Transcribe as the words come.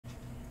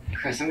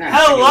Chris, I'm gonna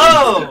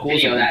Hello!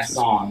 video that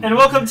song. And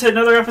welcome to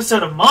another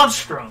episode of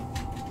Monstrum.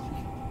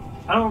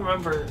 I don't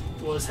remember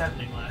what was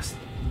happening last.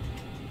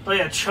 Oh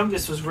yeah,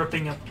 Chungus was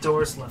ripping up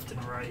doors left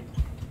and right.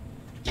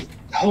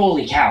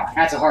 Holy cow,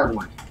 that's a hard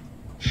one.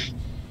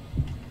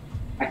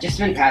 I've just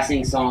been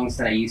passing songs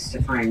that I used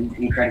to find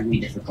incredibly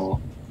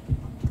difficult.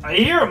 I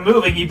hear him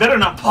moving. He better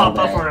not pop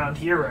up around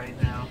here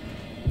right now.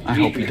 I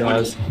hope he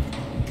does.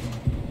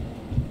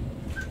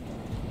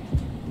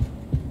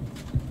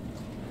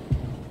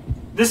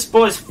 This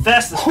boy's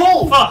fast as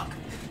Oh! fuck.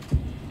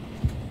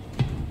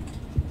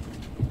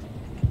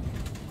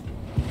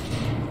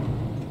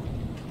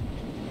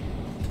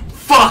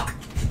 Fuck!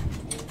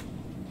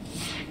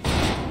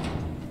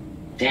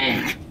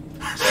 Damn.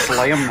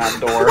 Slam that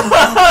door.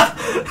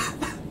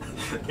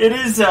 It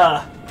is,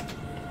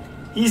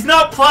 he's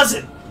not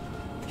pleasant.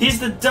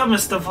 He's the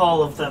dumbest of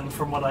all of them,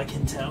 from what I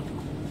can tell.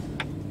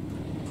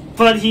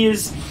 But he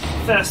is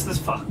fast as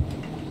fuck.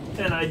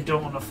 And I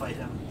don't want to fight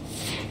him.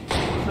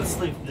 Let's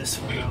leave this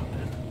one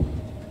open.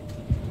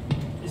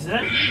 Is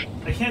that...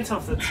 I can't tell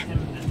if that's him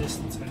in the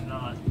distance or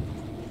not.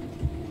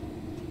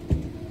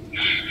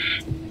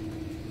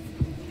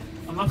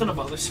 I'm not gonna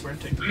bother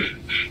sprinting.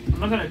 I'm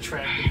not gonna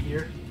track it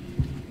here.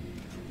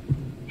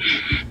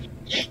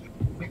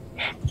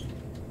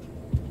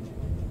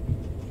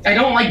 I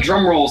don't like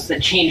drum rolls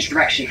that change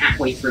direction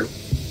halfway through.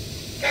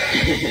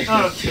 Okay.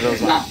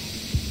 not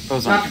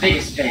the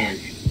biggest fan.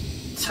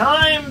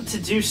 Time to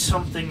do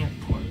something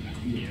important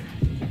here.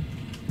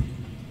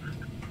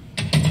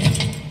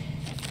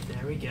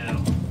 There we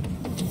go.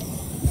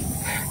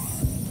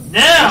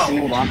 Now!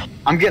 Hold on.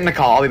 I'm getting the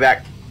call. I'll be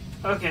back.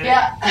 Okay.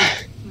 Yeah.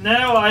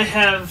 Now I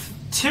have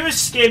 2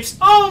 escapes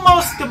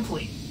almost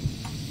complete.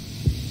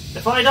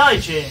 If I die,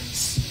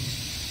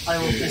 James, I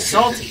will be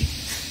salty.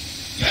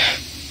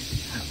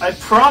 I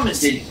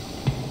promise you.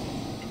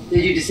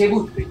 Did you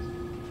disable Did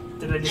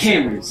I disable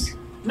cameras?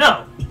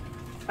 No.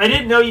 I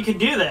didn't know you could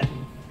do that.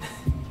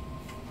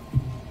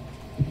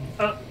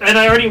 And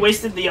I already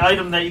wasted the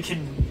item that you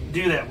can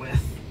do that with.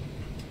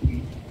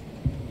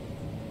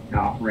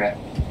 Oh, rip.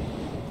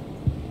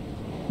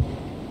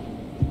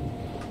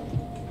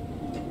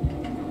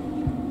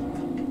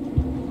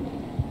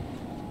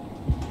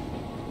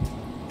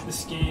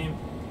 This game.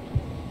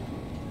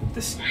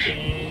 This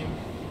game.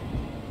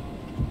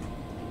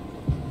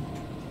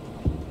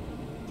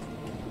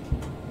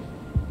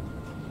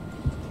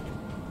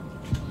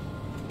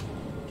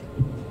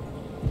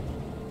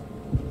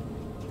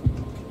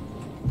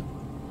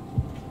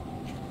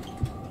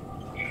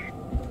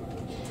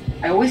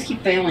 I always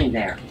keep failing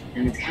there,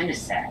 and it's kind of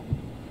sad.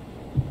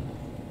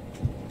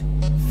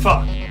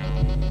 Fuck.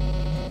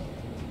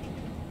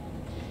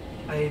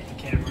 I hate the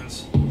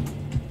cameras.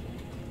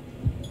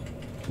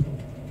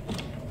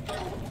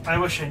 I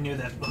wish I knew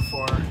that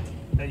before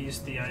I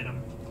used the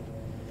item.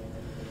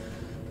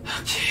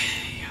 Okay.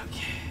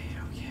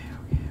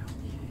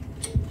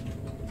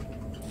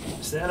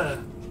 Is that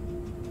a...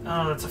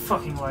 Oh, that's a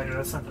fucking lighter.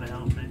 That's not gonna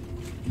help me.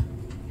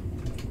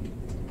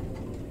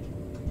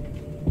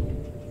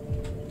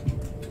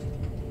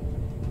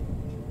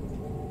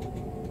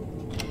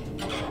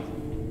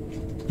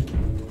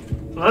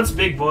 Well, that's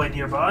Big Boy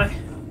nearby.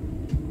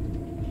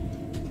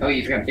 Oh,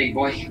 you forgot Big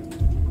Boy?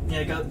 Yeah,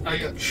 I got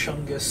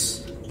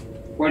Chungus.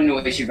 What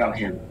annoys you about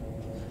him?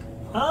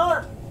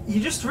 He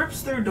just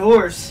rips through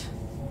doors.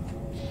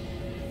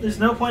 There's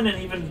no point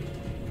in even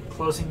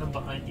closing them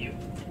behind you.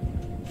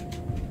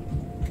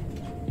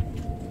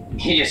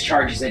 He just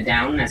charges it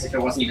down as if it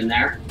wasn't even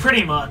there.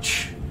 Pretty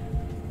much.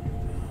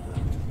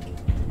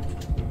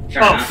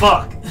 Fair Oh, enough.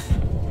 fuck.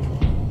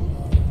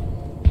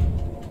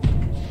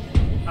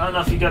 I don't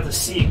know if you got to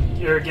see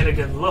or get a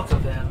good look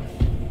of him.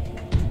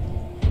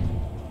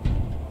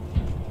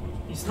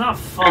 He's not I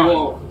fun.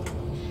 will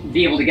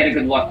be able to get a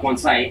good look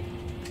once I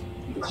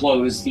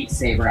close Beat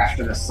Saber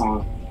after this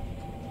song.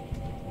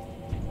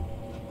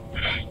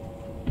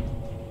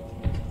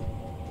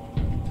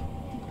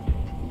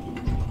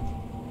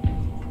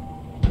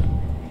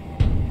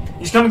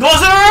 He's coming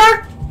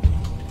closer!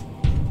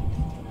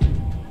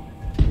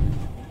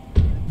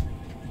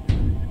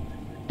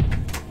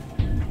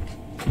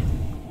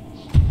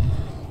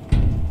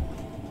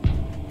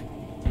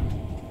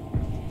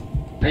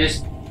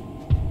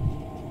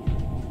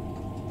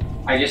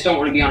 I just don't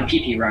want to be on a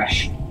PP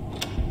rush.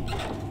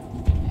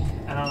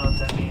 I don't know what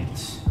that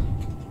means.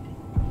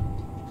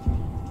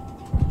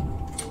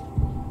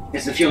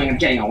 It's the feeling of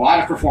getting a lot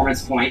of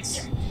performance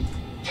points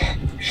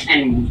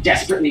and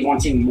desperately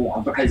wanting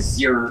more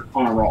because you're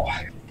on a roll.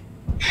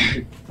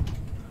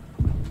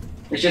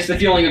 It's just the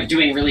feeling of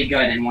doing really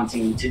good and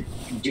wanting to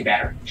do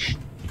better.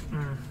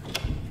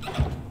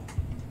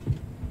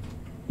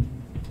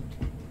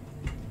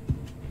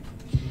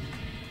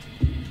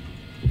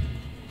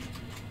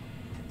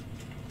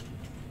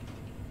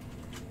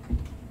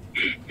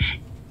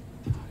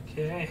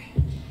 Okay.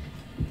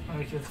 Let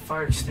me get the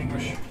fire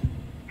extinguisher.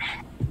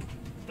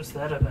 What's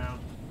that about?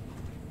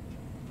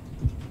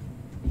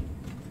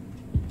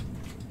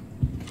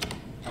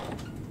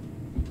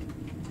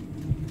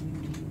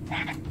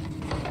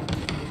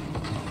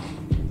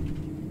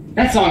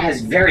 That song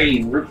has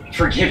very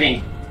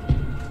forgiving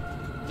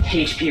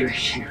HP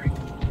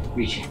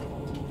region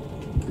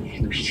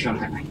on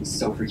that mic is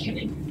so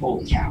forgiving.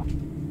 Holy cow.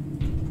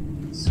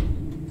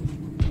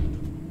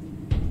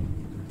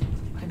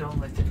 I don't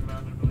like the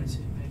amount of noise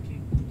he's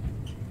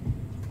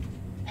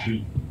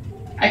making.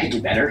 I could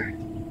do better.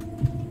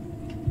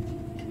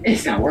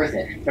 It's not worth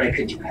it, but I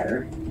could do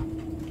better.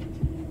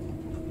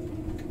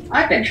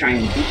 I've been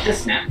trying to beat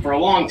this map for a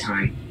long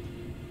time.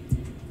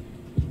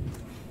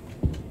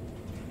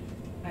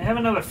 I have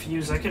another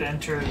fuse. I could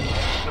enter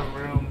a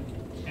room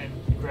and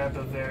grab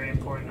a very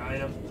important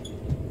item.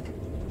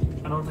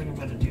 I don't think I'm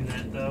going to do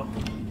that, though.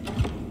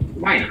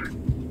 Why not?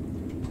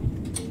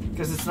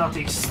 Because it's not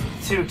the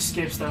two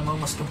escapes that I'm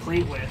almost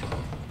complete with.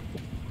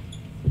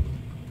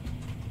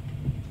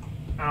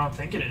 I don't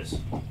think it is.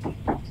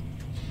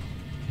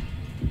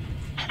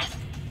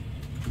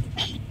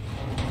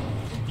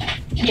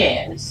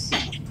 Yes.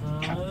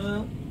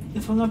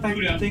 If I'm not back,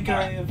 I think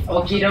I have...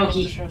 Okie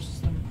dokie.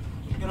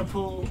 I'm gonna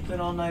pull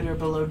an all-nighter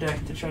below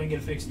deck to try and get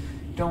it fixed.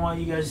 Don't want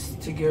you guys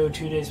to go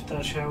 2 days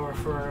without a shower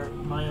for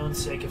my own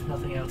sake, if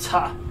nothing else.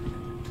 Ha!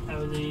 I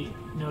really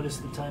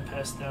noticed the time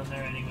passed down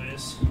there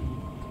anyways.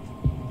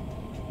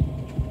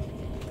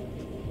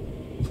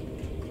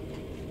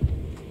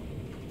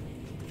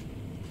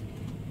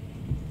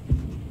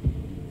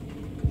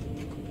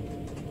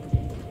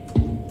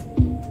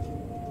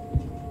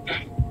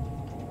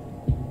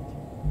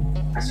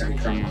 I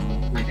started from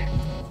my deck.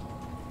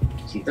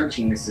 See,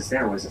 13 misses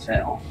there was a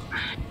fail.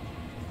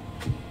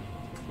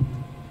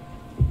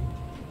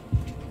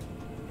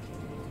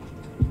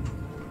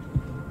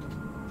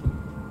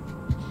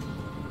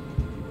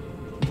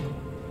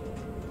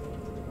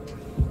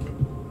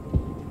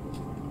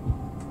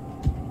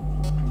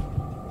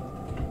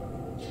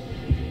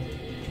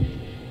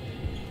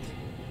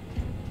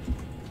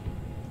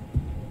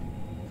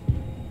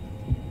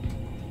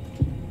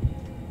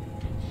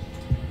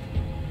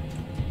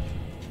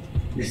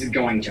 This is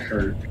going to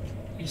hurt.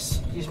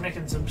 He's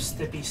making some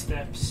stippy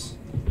steps.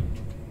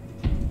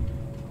 And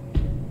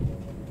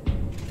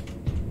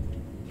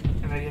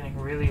they're getting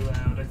really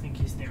loud. I think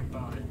he's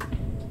nearby.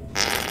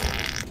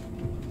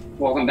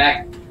 Welcome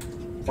back,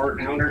 Fart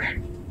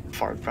Pounder.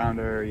 Fart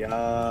Pounder,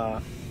 yeah.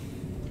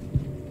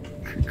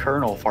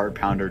 Colonel Fart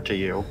Pounder to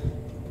you.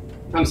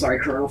 I'm sorry,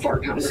 Colonel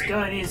Fart Pounder. This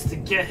guy needs to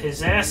get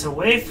his ass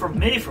away from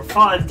me for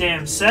 5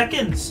 damn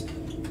seconds.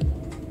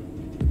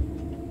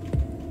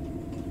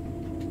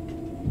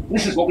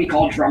 This is what we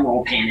call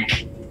drumroll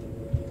panic.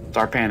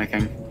 Start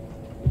panicking.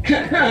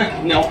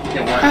 Nope,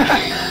 didn't work.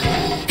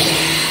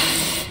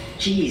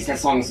 Jeez, that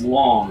song's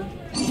long.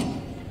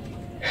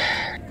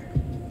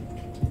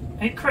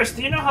 Hey Chris,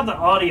 do you know how the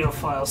audio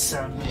files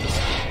sound in this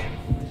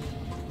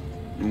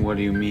game? What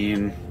do you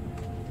mean?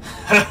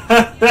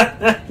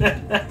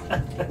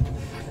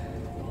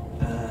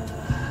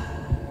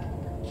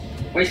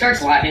 When he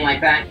starts laughing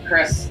like that,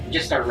 Chris,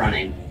 just start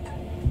running.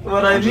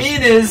 What I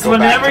mean is,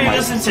 whenever you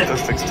listen to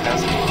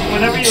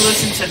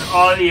an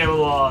audio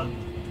log,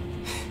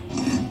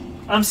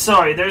 I'm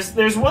sorry,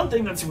 there's one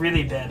thing that's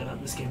really bad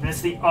about this game, and it's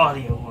the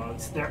audio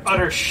logs. They're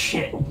utter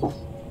shit.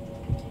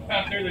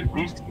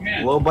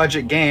 Low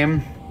budget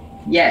game.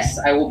 Yes,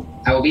 I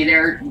will be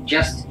there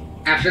just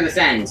after this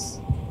ends.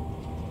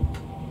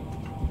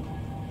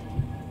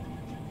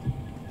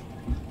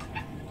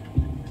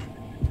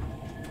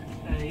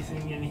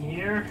 Anything in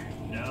here?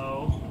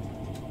 No.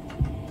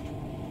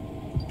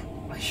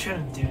 I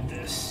shouldn't do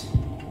this.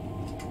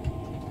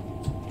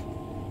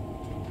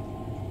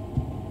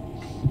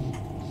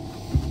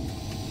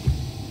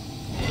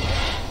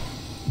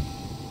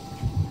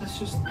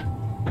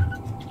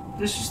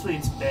 This just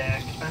leads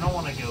back. I don't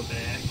want to go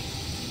back.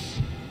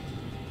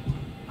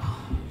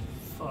 Oh,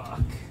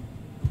 fuck.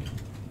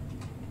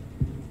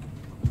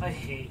 I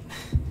hate...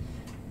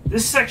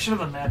 This section of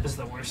the map is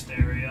the worst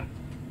area.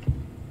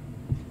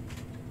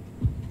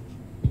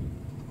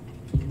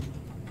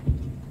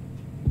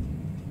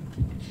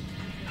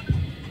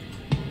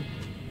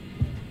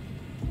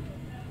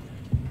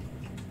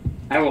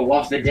 I will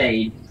love the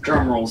day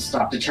drumrolls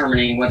stop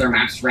determining whether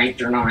maps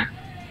ranked or not.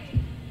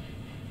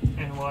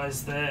 And why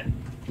is that?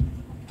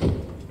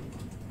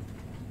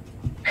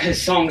 Because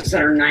songs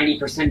that are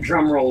 90%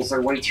 drum rolls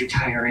are way too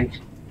tiring.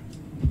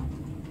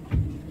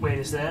 Wait,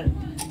 is that?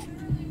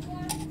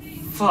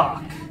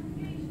 Fuck.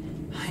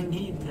 I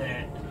need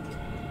that.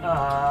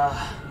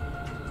 I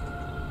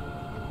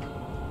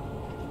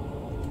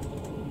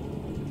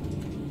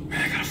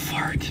gotta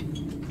fart.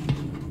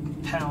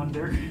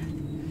 Pounder.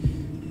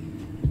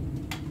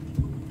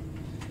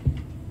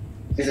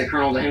 Is it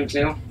Colonel to him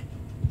too?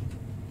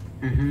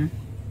 Mm-hmm.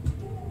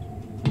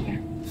 Okay.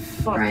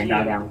 Fuck Ryan, you.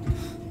 bow down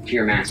to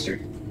your master.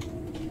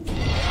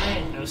 I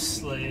ain't no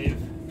slave.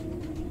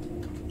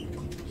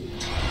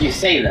 You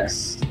say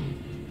this.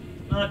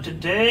 Not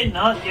today,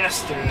 not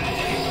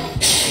yesterday.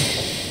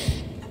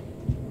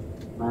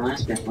 Well,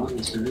 that's been fun.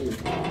 That's been really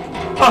fun.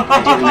 I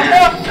did the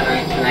math,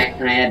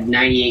 and I had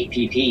 98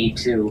 pp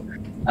to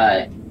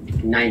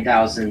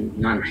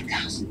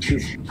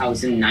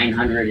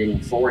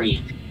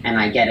 2,940 and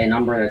I get a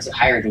number that's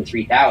higher than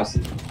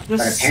 3,000. The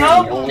But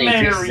apparently it only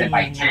increases it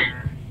by submariner.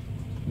 10.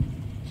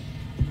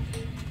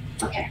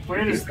 Okay.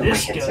 Where does put my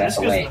this go? headset This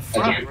goes away in the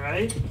front, again.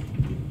 right?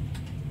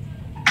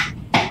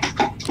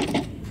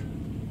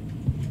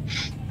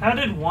 How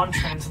did 1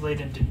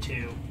 translate into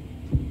 2?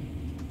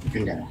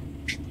 And,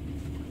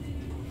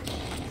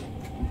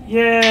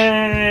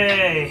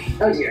 Yay!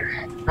 oh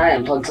dear. I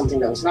unplugged something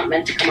that was not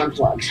meant to come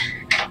unplugged.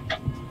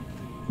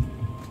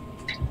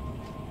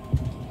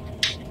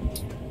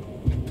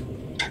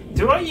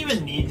 Do I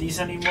even need these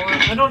anymore?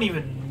 I don't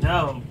even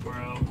know,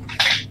 bro.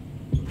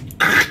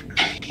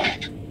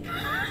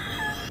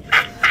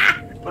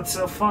 What's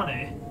so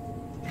funny?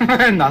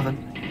 Nothing.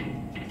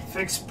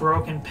 Fix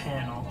broken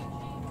panel.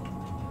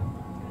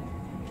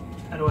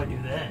 How do I do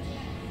that?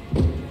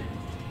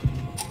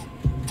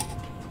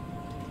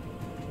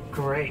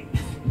 Great.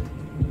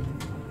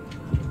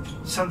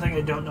 Something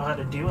I don't know how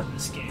to do in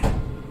this game.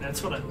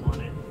 That's what I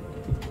wanted.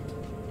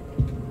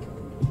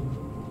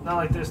 Not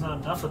like there's not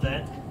enough of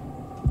that.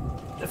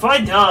 If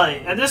I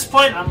die, at this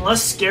point I'm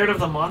less scared of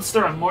the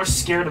monster, I'm more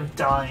scared of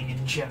dying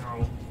in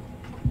general.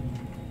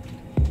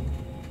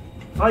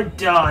 If I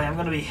die, I'm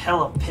gonna be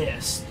hella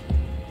pissed.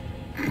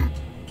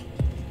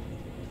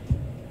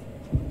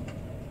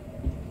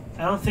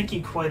 I don't think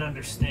you quite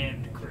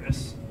understand,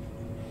 Chris.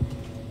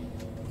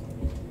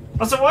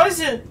 Also, why is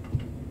it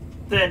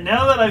that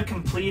now that I've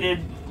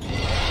completed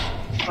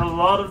a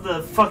lot of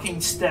the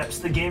fucking steps,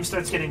 the game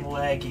starts getting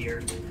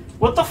laggier?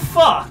 What the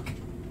fuck?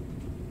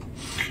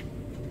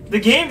 The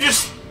game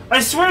just... I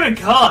swear to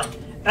God,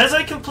 as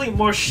I complete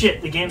more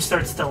shit, the game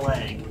starts to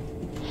lag.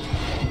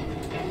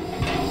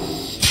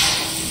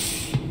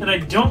 And I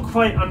don't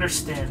quite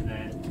understand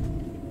that.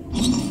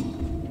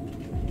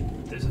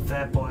 There's a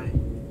fat boy.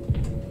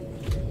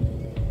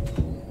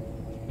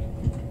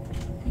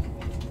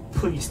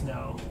 Please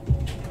no.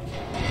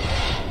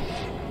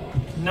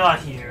 Not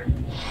here.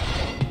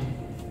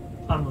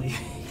 I'm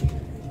leaving.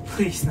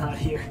 Please not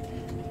here.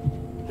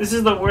 This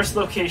is the worst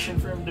location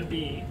for him to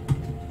be.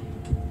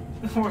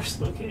 The worst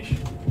location.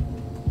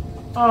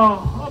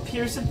 Oh, up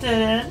here's a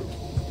dead end.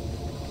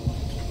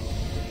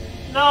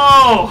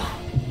 No!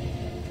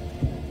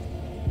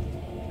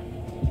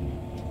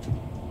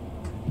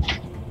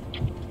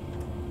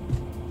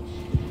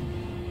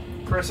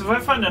 Chris, if I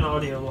find an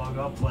audio log,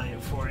 I'll play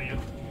it for you.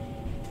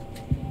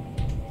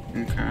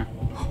 Okay.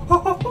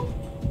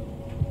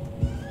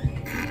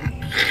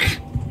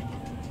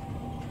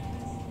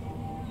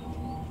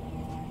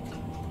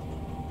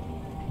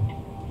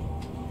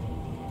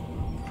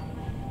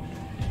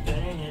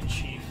 Dang it,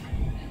 Chief.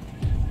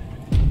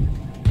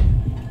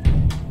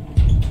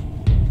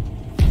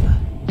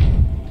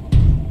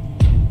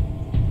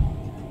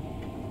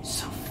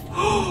 So.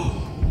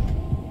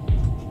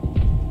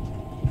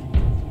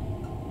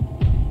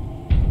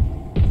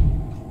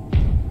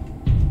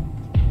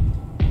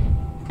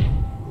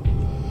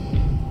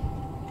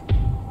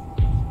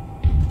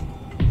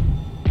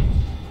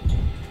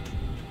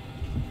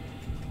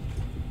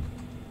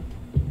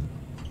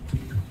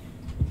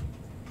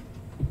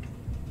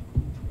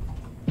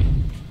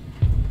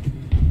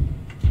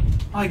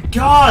 My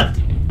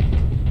God!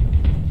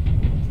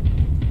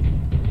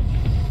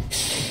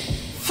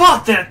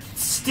 Fuck, that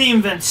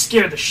steam vent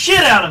scared the shit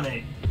out of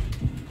me!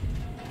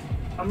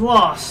 I'm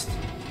lost.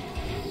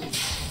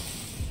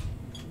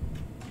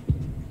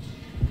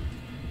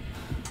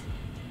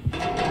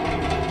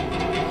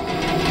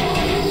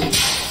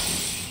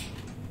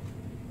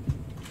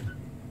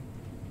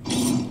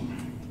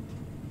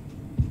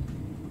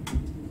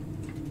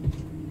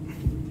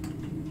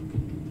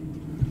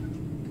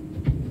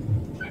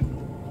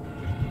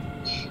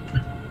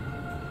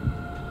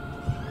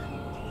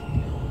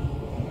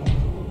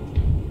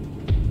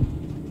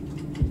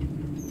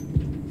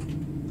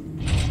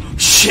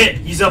 Shit,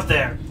 he's up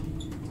there.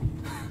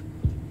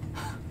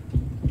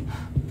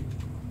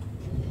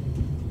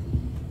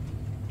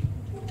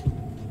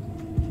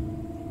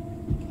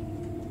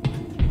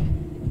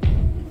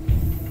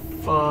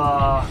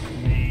 Fuck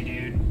me,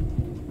 dude.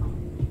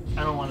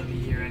 I don't want to be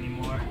here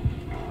anymore.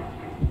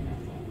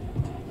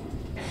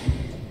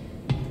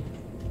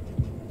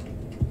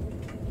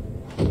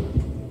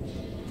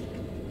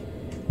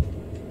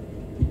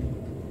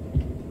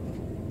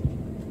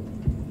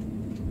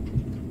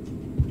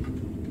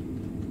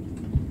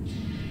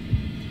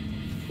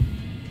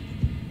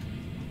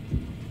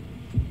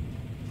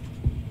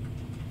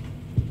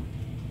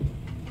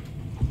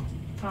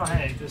 Oh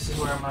hey, this is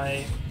where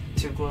my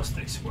 2 glow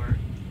sticks were.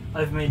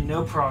 I've made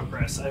no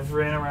progress. I've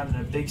ran around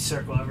in a big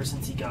circle ever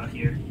since he got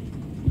here.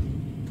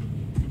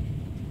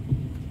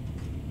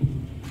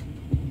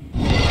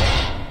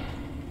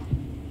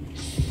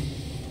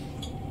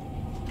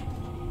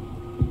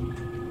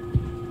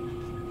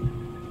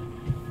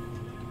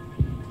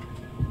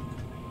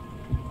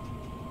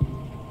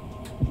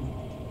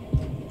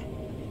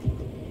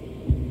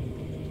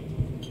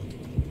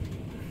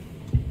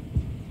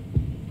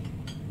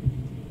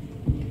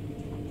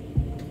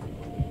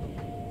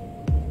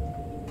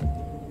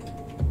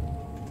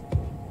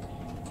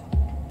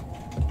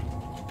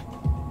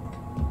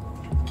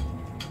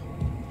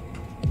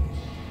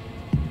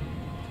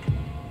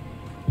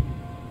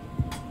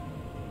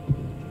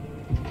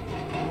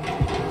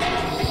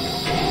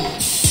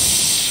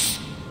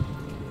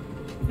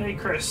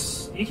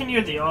 Chris, you can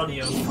hear the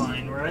audio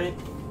fine, right?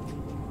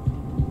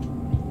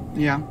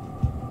 Yeah.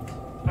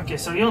 Okay,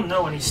 so you'll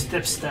know when he's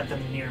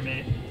stepping near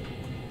me.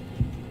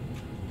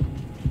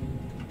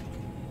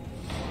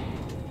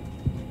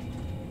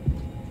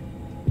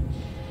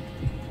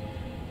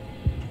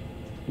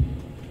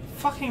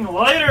 Fucking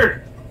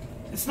lighter!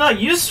 It's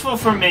not useful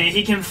for me.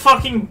 He can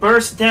fucking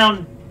burst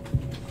down.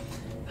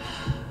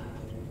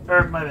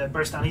 Or, my bad,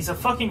 burst down. He's a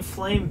fucking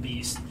flame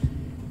beast.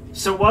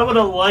 So why would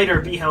a lighter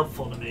be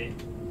helpful to me?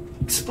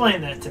 Explain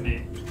that to me.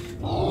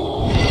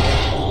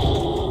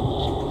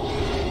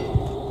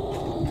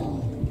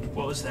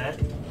 What was that?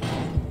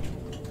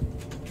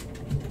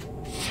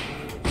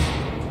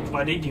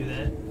 Why did he do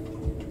that?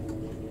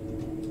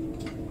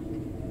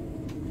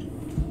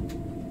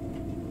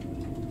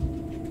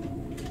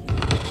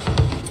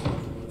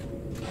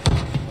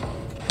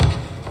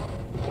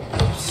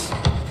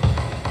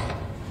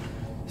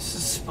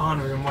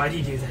 Room. Why'd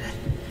he do that?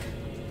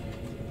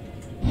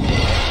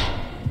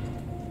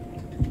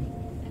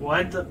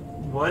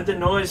 Why'd the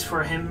noise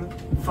for him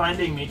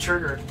finding me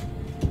trigger?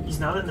 He's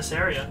not in this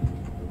area.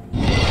 I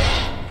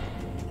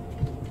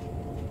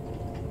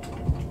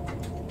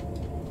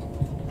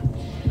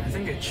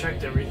think I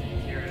checked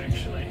everything here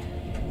actually.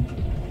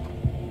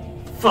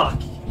 Fuck!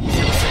 He's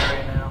in this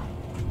area now.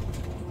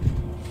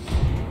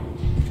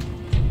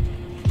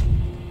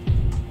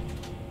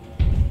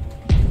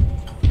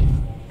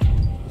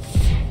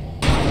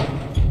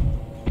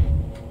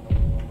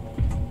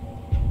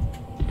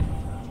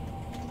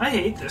 I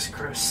hate this,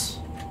 Chris.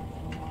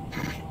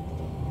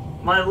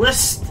 My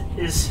list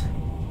is...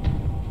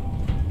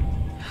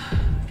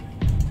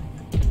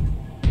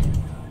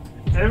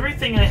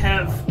 Everything I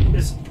have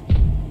is...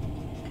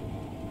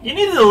 You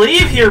need to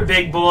leave here,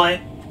 big boy!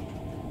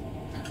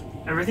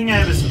 Everything I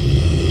have is...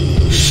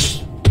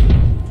 Shh!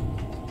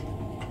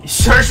 You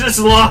search this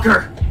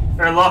locker!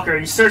 Or locker,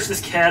 you search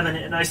this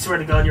cabinet, and I swear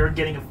to God, you're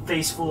getting a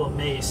face full of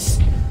mace.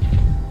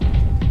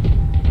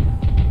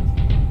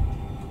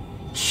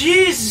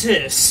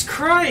 Jesus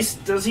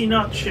Christ, does he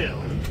not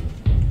chill?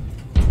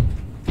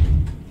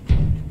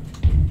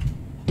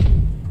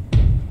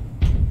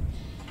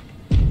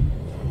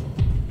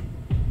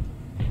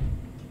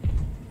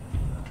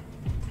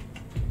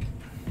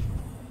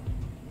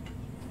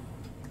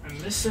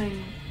 I'm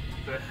missing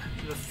the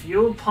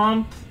fuel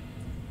pump,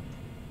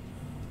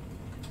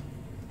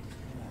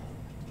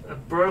 a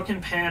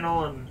broken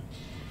panel, and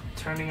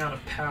turning on a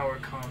power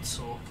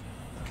console.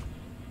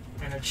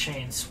 And a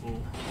chain spool.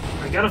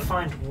 I gotta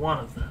find one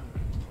of them.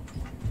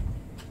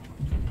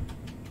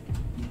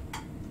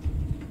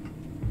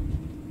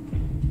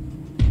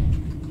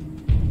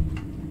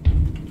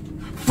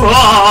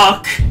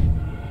 Fuck!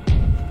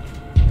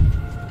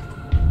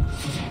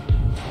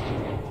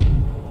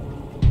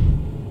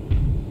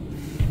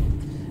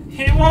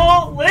 He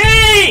won't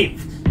leave!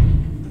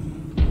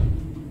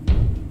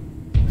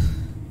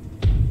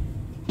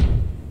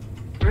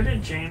 Where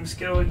did James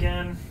go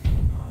again?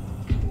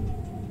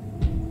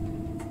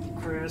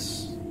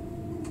 Chris?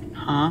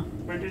 Huh?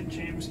 Where did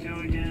James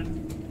go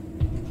again?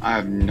 I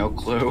have no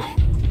clue.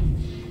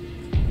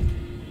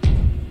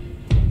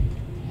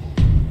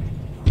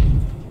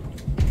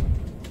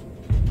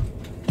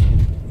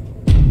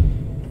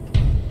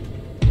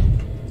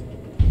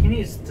 He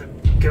needs to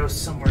go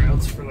somewhere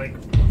else for like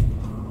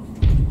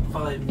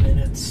 5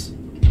 minutes.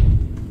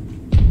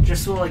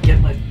 Just while I get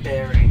my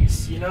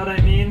bearings. You know what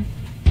I mean?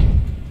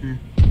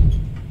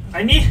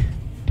 I need...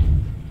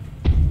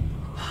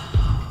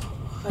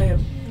 I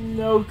have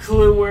no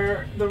clue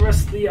where the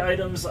rest of the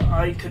items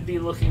I could be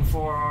looking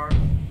for are.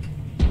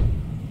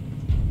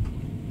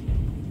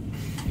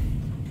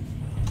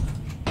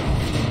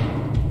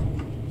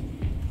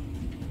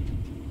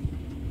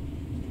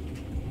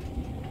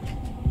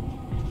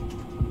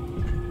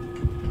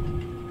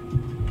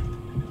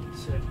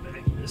 Let's head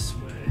back this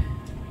way.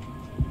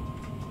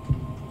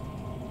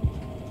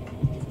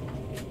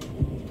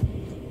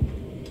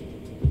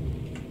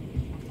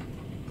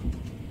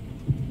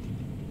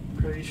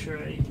 Pretty sure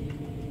I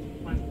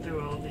went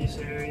through all these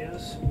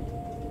areas.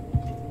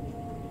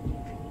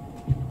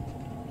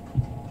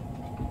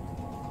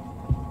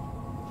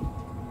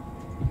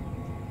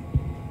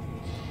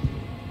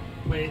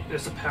 Wait,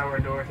 there's a power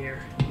door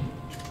here.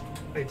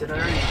 Wait, did I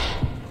already...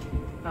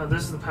 Oh,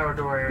 this is the power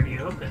door I already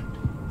opened.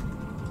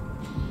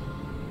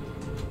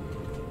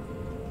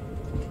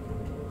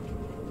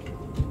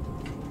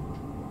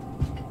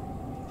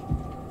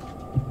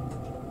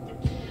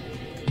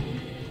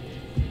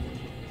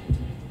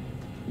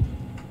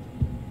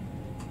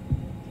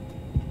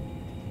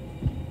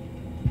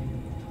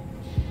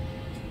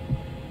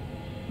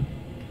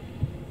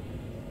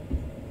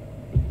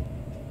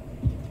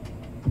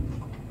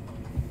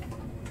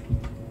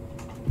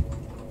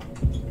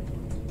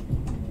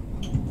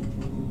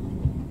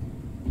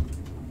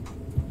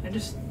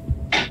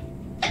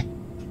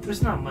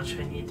 There's not much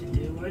I need to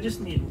do.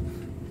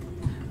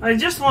 I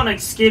just want to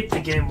escape the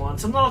game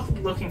once. I'm not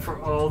looking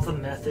for all the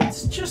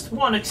methods. Just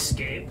one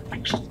escape.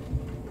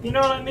 You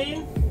know what I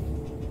mean?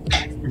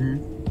 Mm-hmm.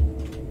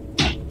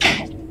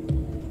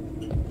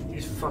 You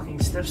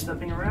fucking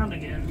stepping around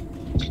again.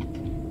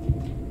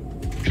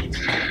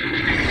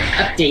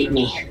 Update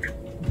me.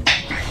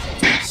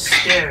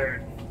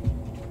 Scared.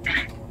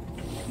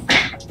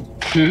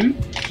 Hmm?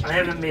 I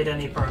haven't made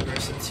any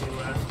progress since you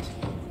left.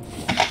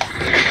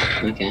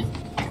 Okay.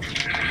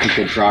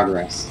 Good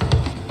progress.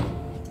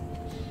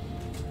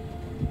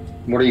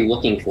 What are you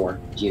looking for?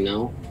 Do you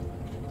know?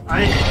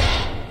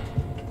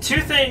 Two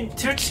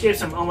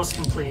escapes I'm almost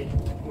complete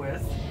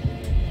with.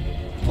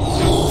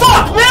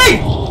 Fuck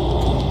me!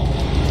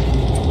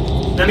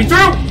 Let me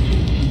through!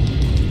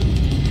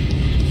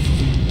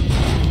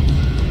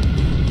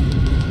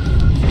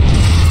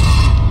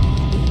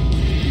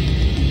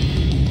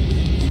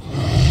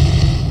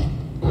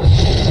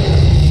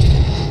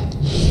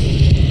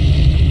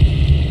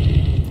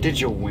 Did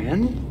you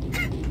win?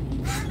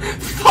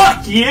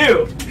 Fuck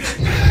you!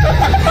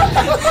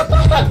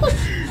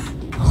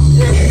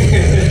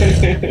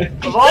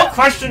 Of all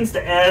questions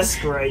to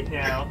ask right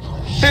now,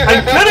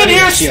 I couldn't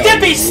hear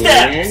Stippy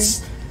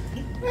steps!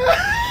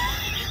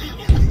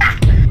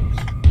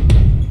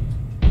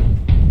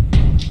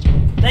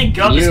 Thank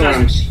God You this know what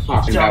I'm guy's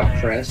talking about,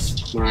 dumbass.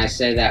 Chris, when I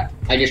say that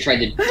I just tried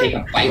to take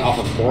a bite off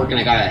a fork and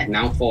I got a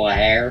mouthful of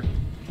hair.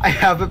 I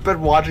haven't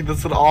been watching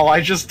this at all.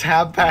 I just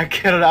tabbed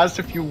back in and asked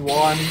if you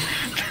won.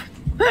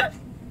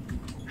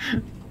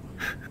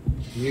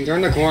 You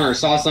turned the corner,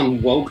 saw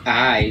some woke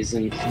eyes,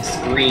 and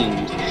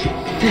screamed.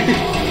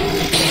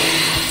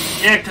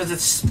 Yeah, because it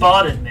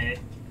spotted me.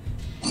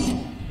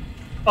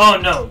 Oh,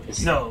 no.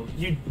 No.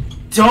 You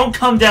don't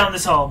come down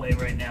this hallway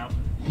right now.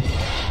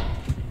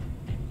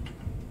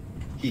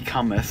 He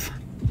cometh.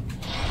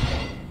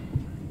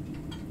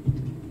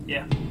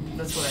 Yeah,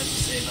 that's what I have to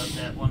say about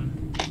that one.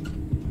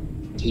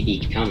 He be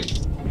coming.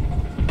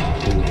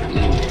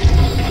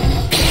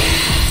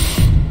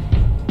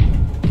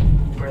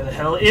 Where the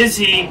hell is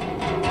he?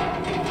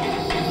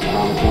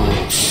 Around the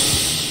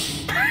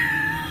corner.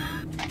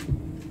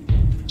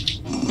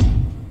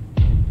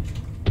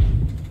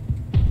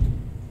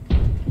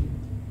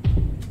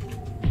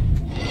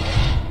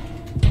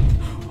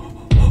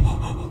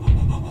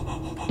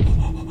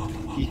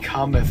 He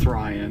cometh,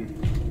 Ryan.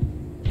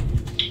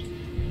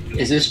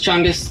 Is this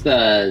Chungus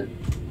the...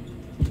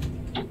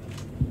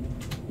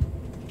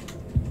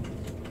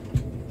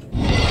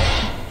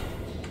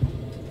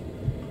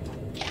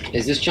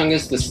 Is this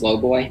Chungus the slow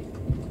boy?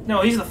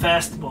 No, he's the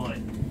fast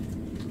boy.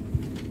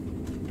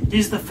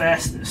 He's the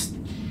fastest.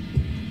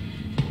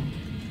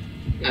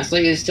 That's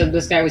like you said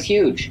this guy was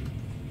huge.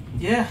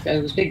 Yeah, This guy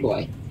was big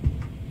boy.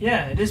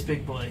 yeah, it is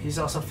Big Boy. He's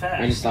also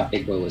fast. I just thought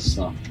big boy was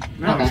slow.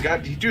 No, Okay.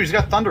 he's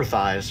got thunder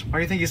thighs. Why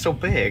do you think he's so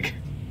big?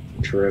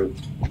 True.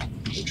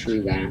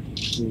 True that.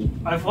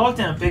 I've walked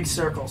in a big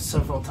circle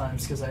several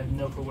times because I have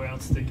no clue where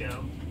else to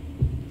go.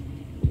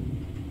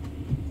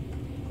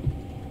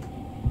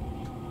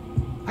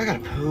 I gotta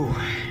poo.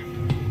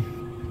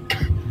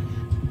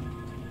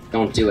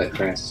 Don't do it,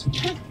 Chris.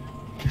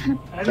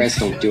 Chris,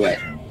 don't do it.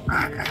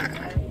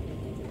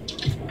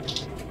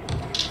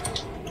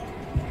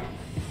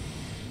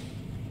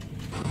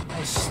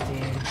 Nice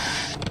steam.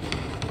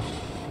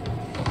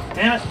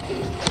 Damn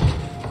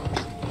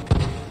it!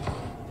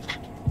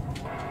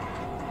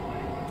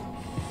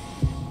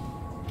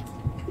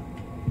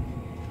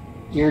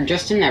 You're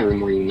just in that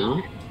room, were you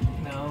not?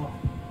 No,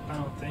 I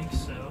don't think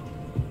so.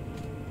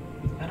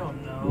 I don't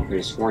I know. could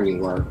have sworn you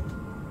were.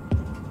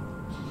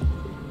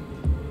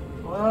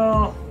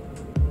 Well,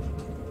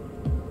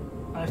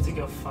 I have to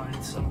go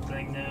find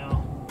something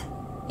now.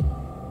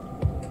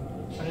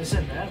 I was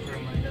in that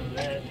room, I know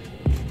that.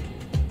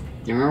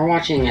 I remember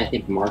watching, I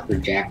think, Mark or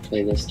Jack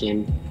play this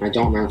game. I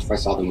don't remember if I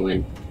saw them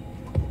win.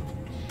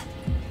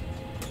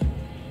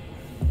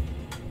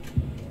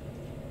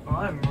 Well,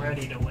 I'm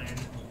ready to win.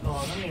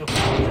 Oh, let me open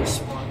up this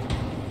one.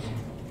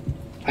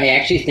 I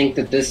actually think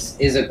that this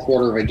is a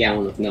quarter of a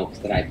gallon of milk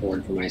that I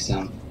poured for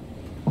myself.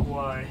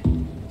 Why?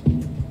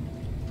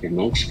 Your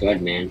milk's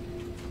good, man.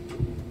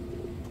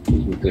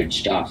 Some good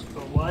stuff.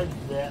 But why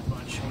that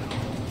much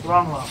milk?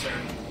 Wrong lottery.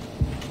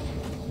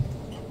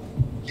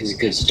 It's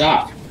good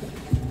stuff.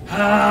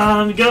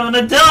 I'm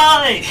gonna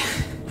die!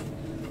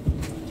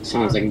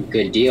 Sounds like a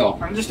good deal.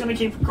 I'm just gonna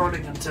keep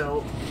recording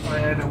until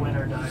I either win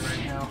or die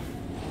right now.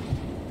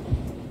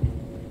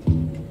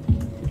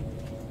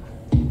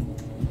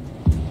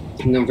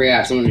 And don't forget, I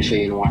have something to show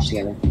you and watch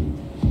together.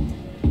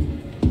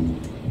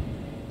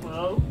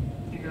 Well,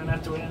 you're gonna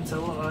have to wait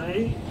until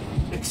I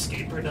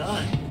escape or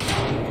die.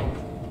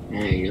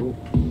 There you go.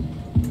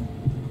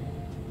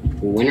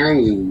 Win or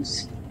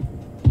lose.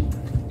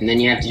 And then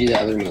you have to do the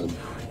other mode.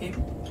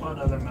 What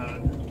other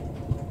mode?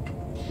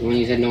 When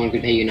you said no one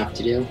could pay you enough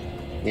to do,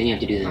 then you have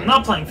to do I'm that.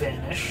 not playing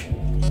Vanish.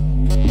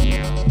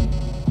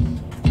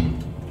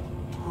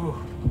 Whew.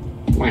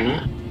 Why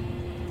not?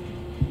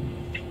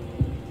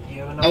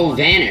 You have enough Oh,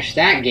 money? Vanish,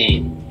 that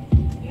game.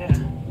 Yeah.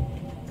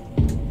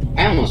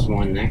 I almost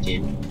won that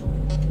game.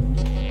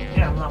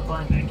 Yeah, I'm not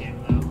playing that game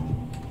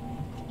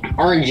though.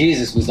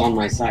 RNGesus was on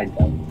my side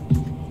though.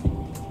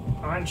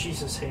 Orange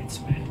Jesus hates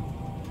me.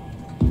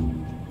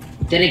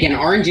 Then again,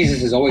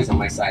 RNGesus is always on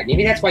my side.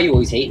 Maybe that's why you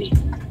always hate me.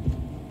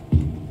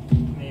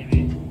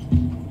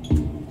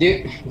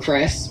 Dude,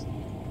 Chris.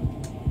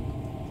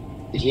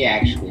 Did he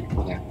actually?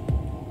 Okay.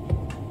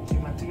 He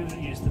went to go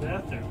use the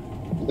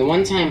bathroom. The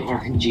one time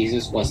our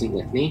Jesus wasn't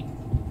with me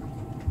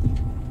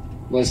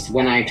was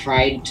when I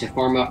tried to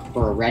farm up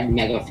for a red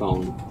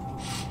megaphone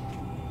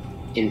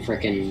in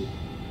frickin'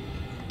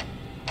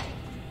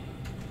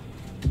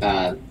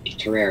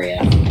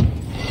 Terraria.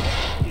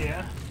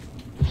 Yeah.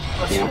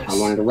 What's You know, this? I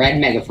wanted a red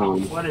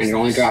megaphone, What and is it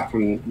only this? dropped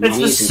from It's mummies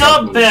the and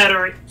sub dead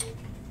battery.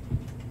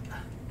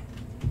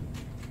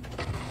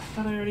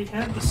 I thought I already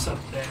had the sub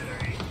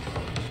battery.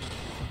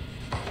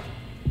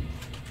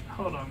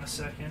 Hold on a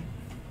second.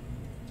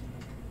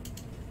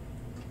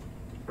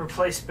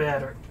 Replace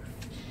battery.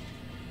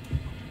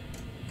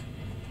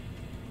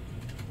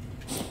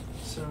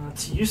 So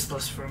that's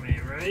useless for me,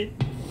 right?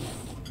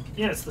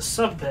 Yeah, it's the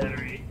sub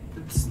battery.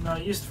 It's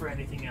not used for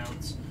anything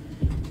else.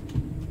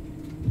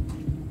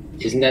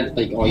 Isn't that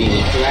like all you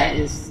need for that?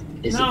 Is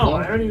No,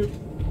 it? I already.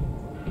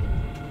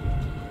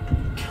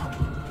 Come on.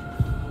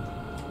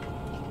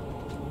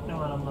 You know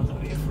what? I'm not gonna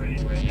be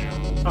afraid right now.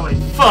 Oh wait,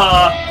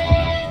 fuck!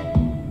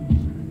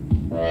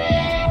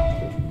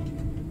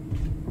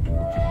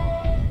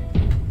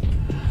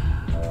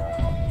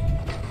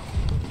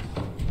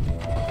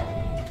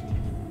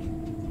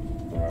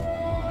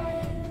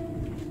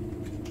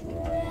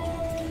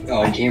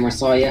 Oh, the camera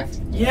saw you.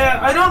 Yeah,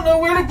 I don't know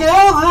where to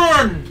go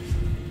then!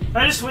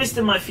 I just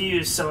wasted my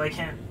fuse, so I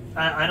can't...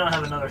 I don't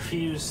have another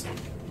fuse.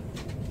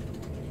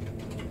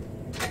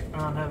 I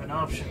don't have an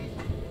option.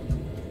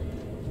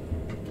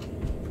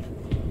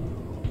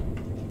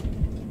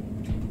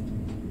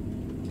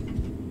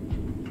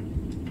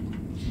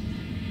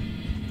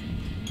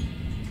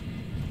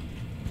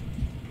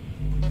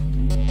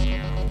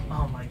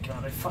 Oh my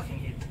god, I fucking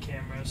hate the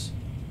cameras.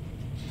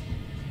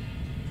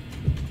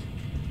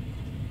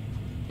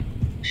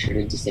 Should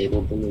have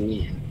disabled them when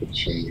you had the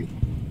chain.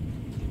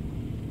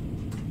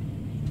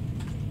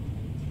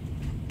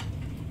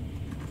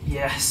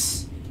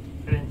 Yes.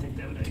 I didn't think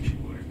that would actually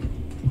work.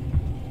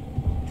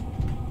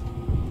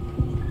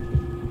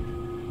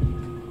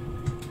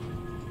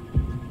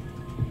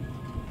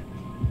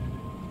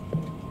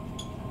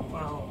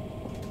 Well,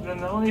 then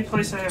the only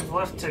place I have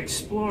left to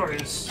explore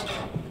is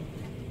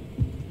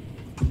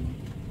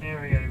an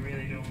area I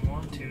really don't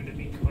want to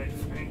be quite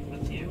frank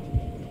with you.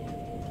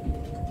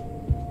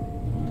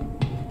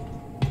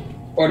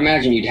 I would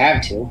imagine you'd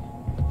have to.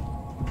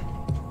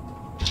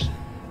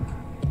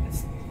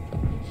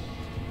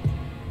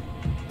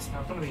 It's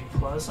not going to be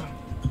pleasant.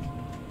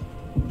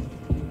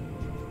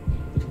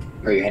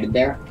 Are you headed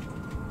there?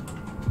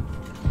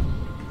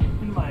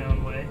 In my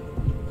own way.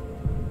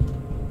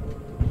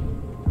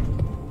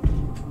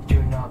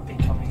 Do not be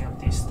coming up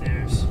these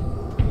stairs.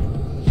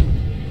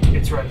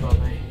 It's right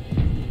above me.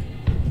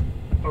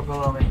 Or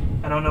below me.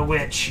 I don't know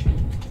which.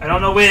 I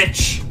don't know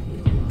which!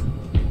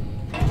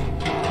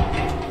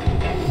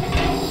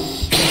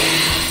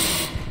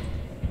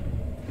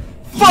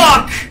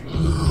 Fuck!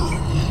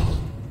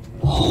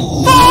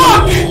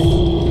 Fuck!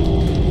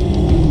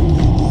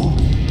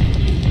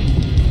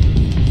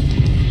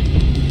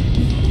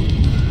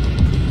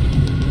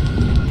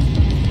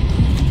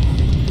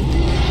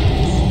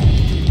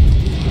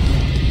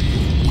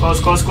 Close,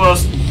 close,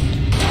 close.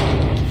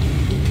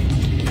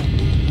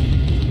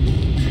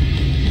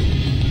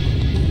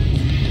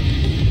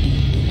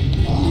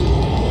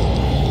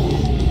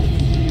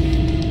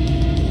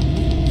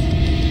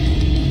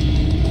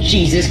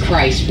 Jesus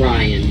Christ,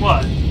 Ryan.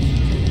 What?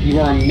 You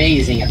are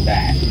amazing at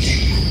that.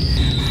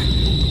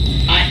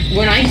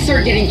 When I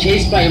start getting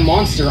chased by a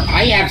monster,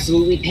 I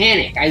absolutely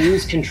panic. I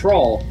lose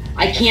control.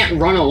 I can't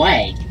run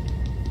away.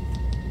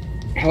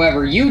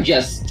 However, you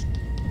just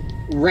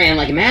ran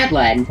like a mad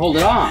lad and pulled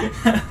it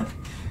off.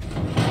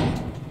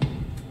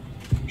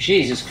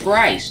 Jesus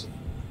Christ.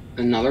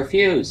 Another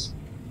fuse.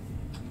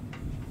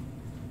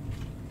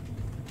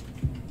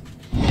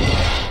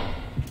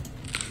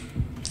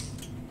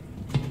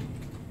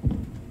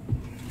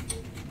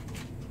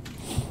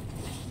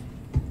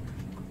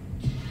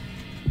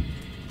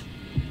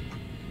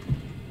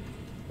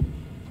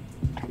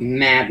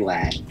 Mad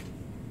lad.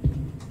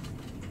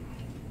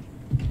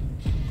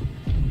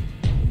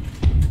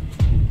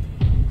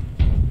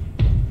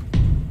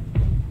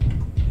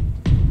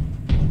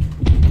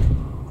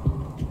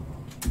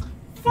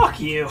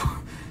 Fuck you.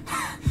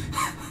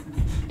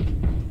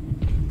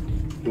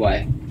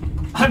 What?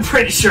 I'm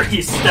pretty sure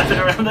he's stepping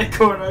around that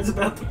corner I was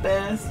about to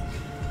pass.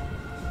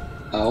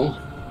 Oh?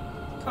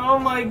 Oh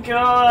my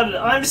god,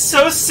 I'm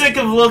so sick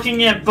of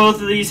looking at both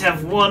of these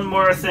have one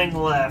more thing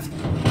left.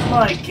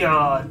 My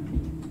god.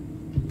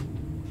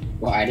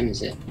 What item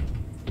is it?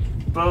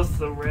 Both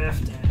the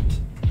raft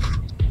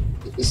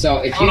and... So,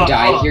 if Hold you on,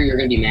 die hold on. here, you're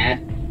gonna be mad?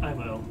 I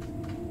will.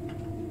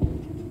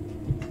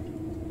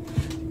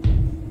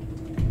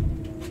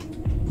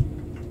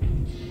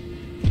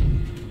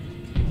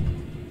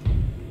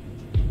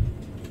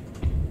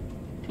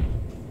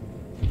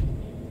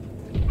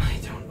 I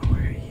don't know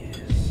where he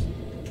is.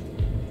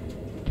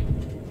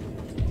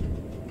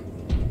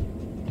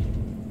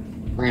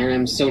 Ryan,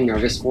 I'm so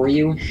nervous for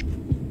you.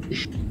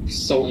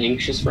 so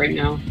anxious right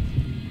now.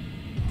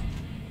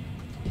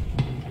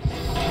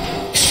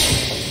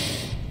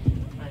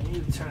 I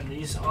need to turn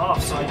these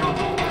off so I don't...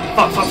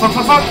 Fuck, fuck, fuck,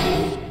 fuck, fuck!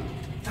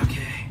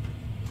 Okay.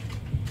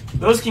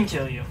 Those can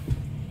kill you.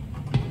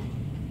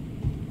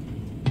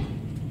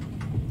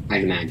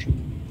 I'd imagine.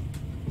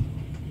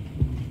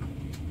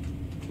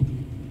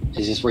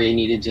 Is this where you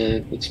needed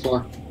to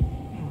explore?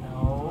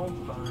 No,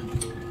 but...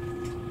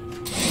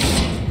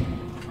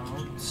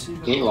 I'll see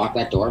Can't you lock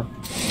that door?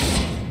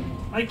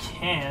 I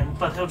can,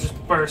 but he'll just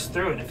burst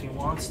through it if he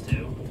wants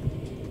to.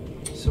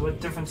 So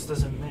what difference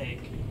does it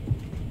make?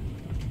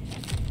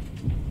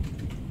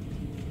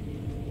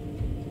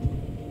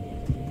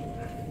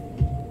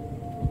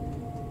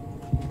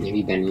 Have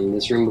you been in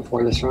this room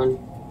before this run?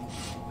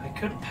 I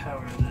could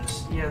power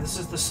this. Yeah, this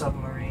is the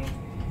submarine.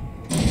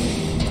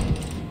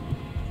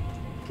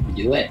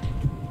 Do it.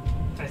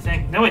 I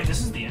think... No, wait, this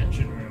is the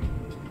engine room.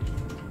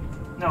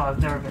 No, I've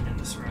never been in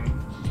this room.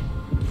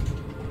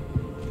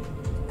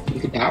 You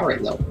could power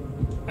it, though.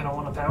 I don't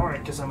want to power it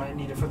because I might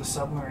need it for the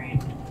submarine.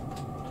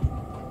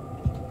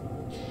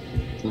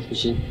 That's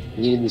what you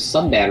needed the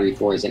sub battery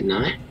for, is it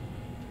not?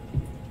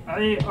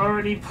 I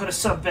already put a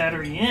sub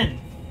battery in.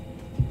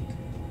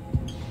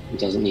 It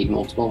doesn't need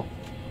multiple.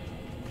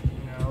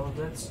 No,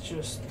 that's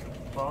just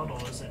a bottle,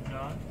 is it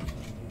not?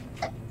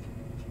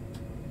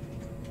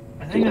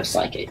 I It think looks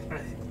that's... like it.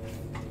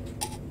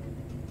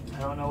 I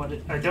don't know what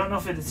it... I don't know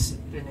if it's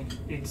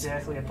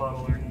exactly a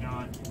bottle or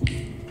not.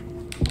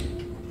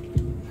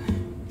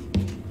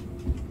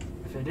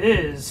 If it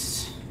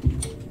is...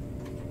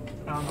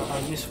 I don't know how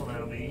useful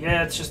that'll be.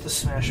 Yeah, it's just a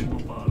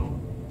smashable bottle.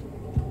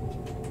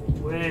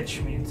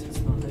 Which means it's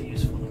not that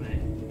useful to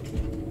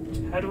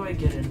me. How do I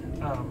get in?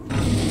 Oh.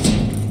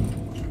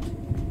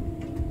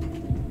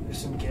 There's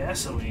some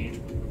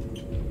gasoline.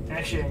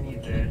 Actually, I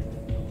need that.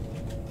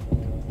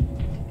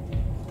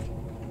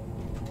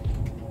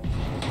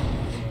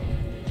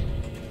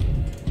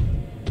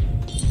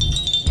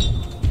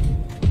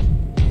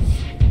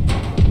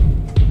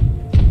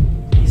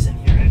 He's in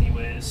here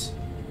anyways.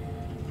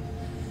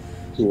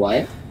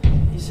 What?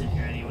 He's in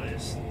here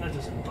anyways. That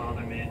doesn't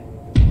bother me.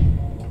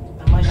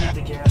 I might need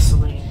the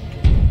gasoline.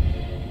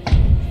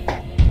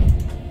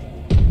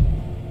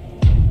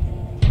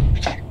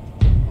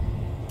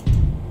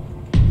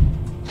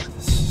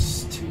 This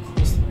is too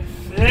close to my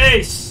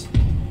face!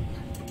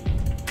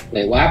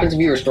 Wait, what happens if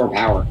you restore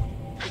power?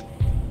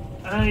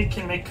 I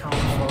can make cone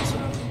falls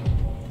out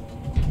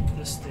of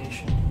this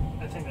station.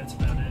 I think that's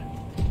about it.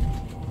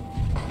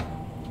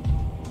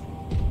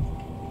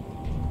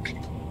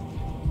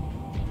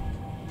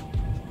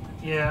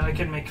 Yeah, I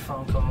can make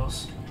phone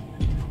calls.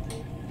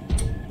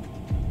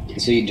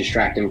 So you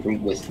distract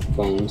him with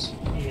phones.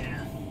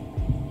 Yeah.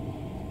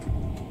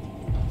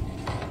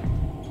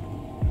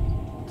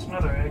 It's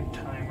another egg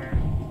timer.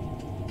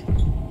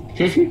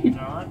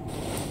 Not?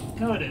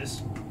 No, it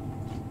is.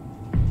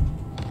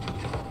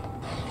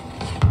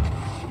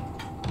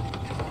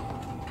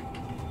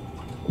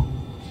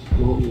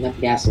 Well, we got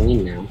the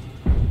gasoline now.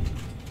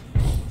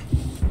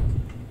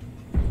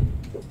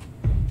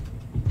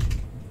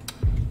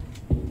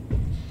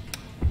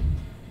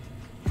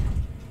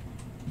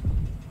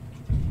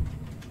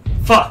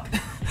 Fuck!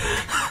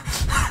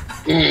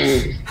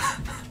 Mm.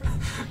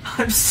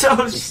 I'm so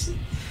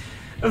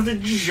of the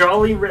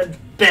jolly red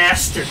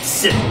bastard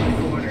sitting in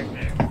the corner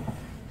there.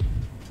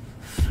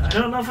 I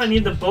don't know if I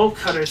need the bolt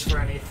cutters for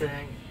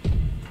anything.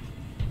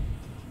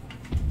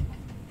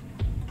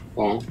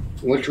 Well,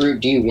 which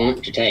route do you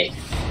want to take?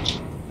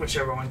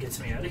 Whichever one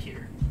gets me out of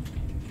here.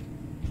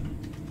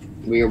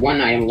 We are one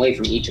item away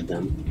from each of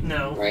them,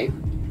 No. right?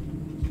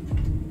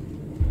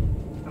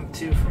 I'm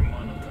 2 from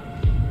one of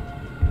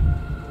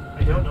them.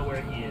 I don't know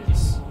where he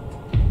is.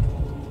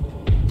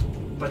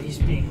 But he's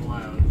being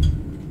loud.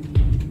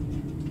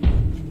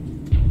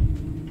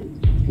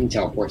 He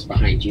teleports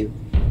behind you.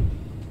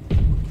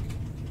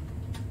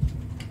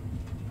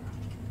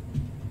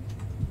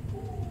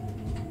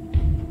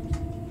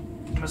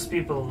 Must be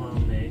below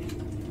me.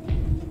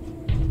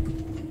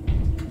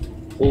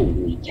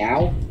 Holy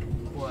cow.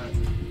 What?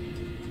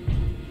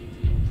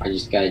 I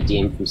just got a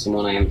DM from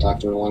someone I haven't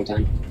talked to in a long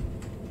time.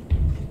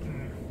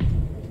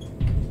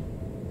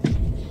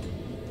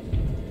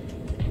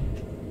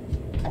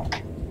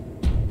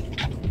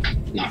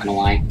 Not gonna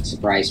lie,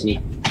 surprised me.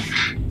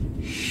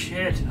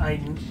 Shit, I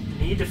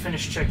need to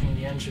finish checking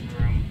the engine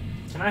room.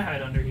 Can I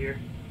hide under here?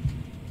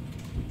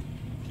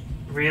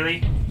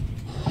 Really?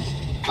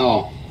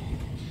 Oh,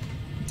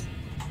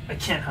 I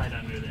can't hide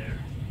under there.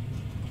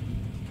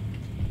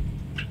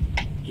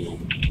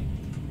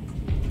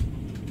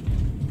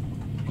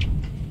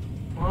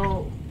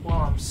 Well,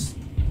 I'm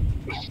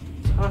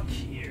stuck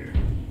here.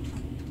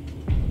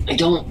 I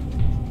don't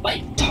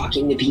like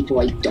talking to people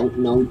I don't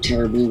know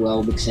terribly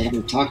well because I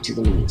haven't talked to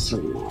them in so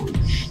long.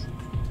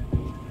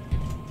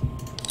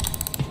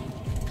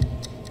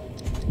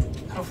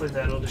 Hopefully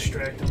that'll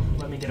distract him.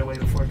 Let me get away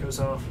before it goes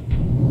off.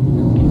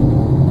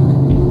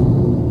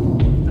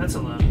 That's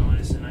a loud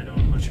noise, and I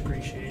don't much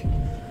appreciate.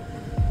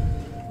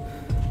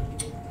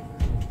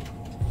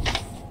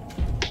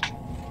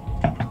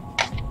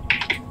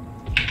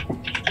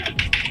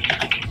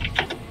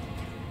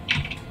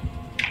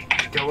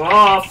 go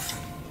off.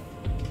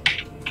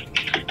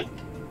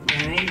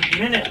 Any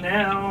minute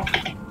now.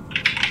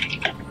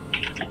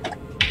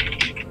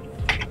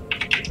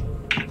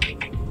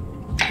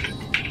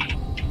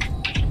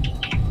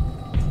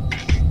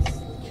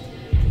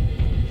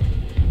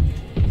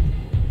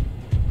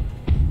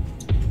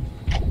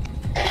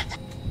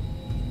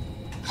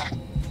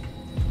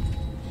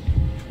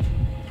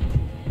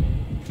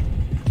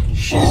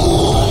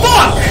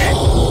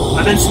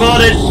 I've been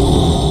spotted!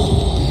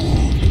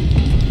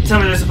 Tell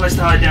me there's a place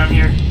to hide down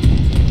here.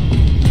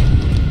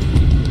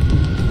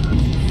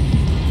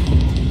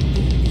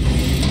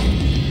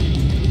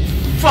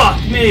 Fuck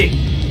me!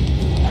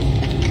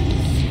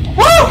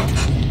 Woo!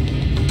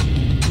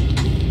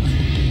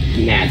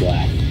 Mad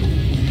lad.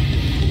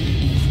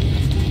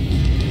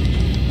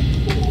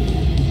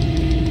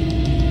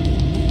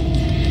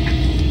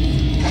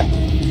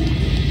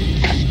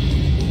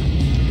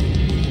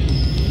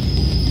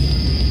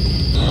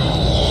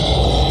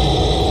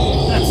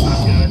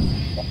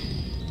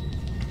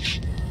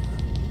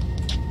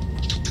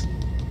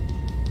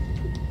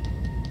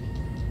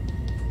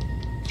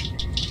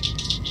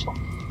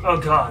 Oh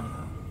god,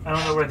 I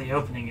don't know where the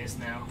opening is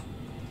now.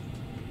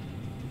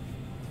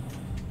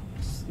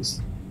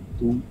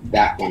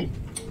 That one.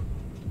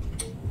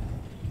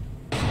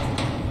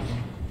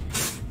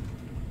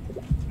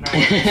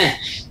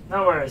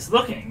 Not where I was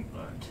looking,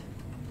 but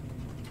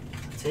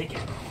I'll take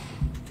it.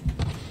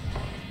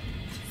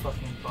 It's a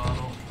fucking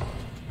bottle.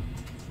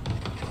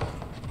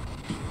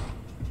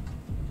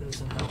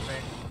 Doesn't help me.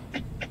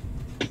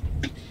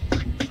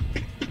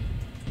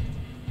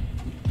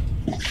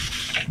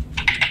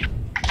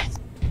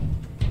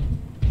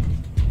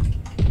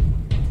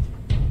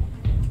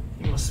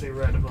 Be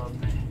right above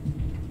me.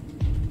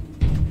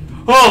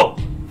 Oh!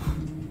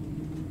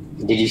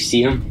 Did you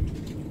see him?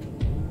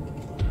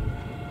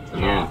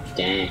 Oh,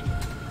 dang.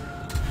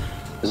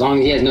 As long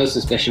as he has no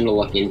suspicion to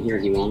look in here,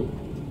 he won't.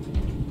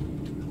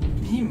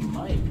 He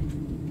might.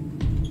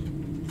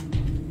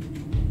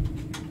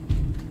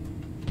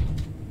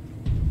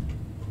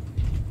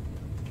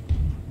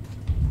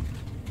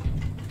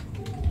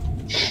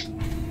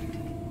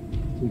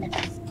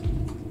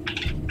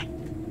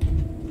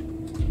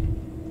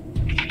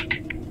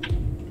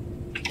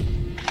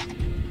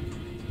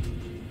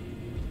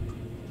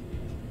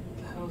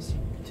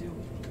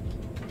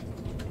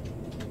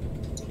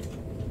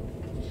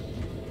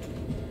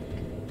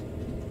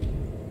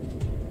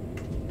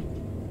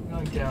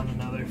 Down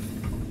another.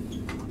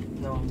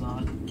 No, I'm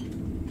not.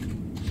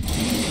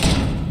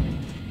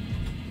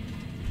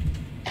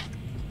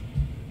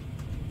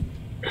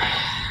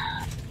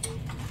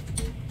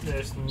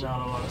 There's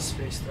not a lot of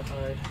space to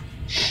hide.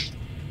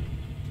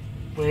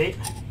 Wait.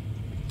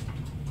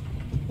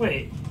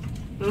 Wait.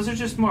 Those are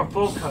just more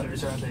bolt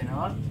cutters, are they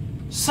not?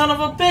 Son of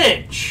a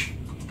bitch!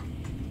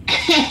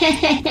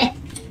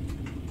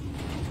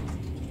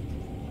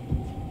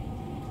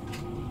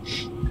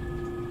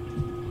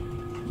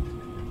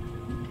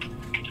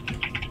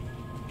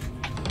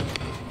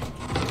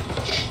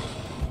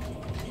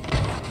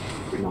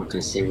 I'm not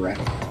gonna say rep.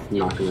 I'm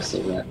not gonna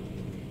say rep.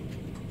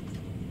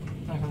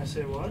 Not gonna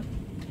say what?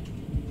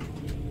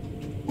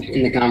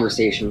 In the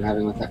conversation I'm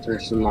having with that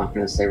person, I'm not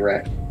gonna say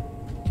rep.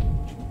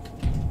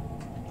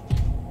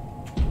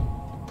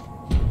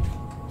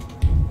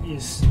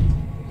 He's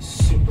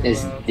super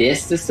Is loud.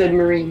 this the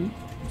submarine?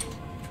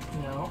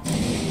 No.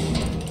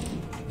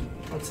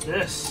 What's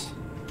this?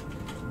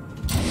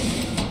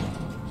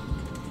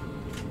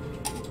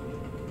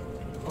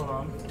 Hold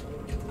on.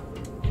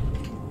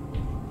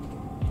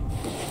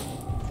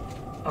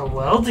 A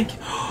welding.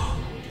 I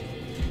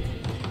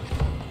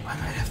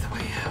might have the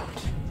way out.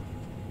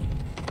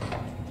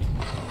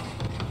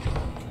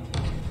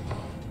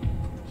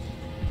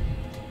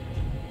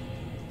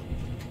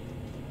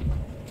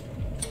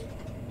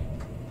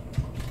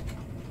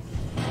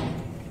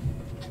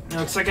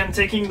 Looks like I'm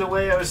taking the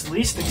way I was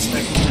least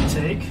expecting to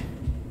take.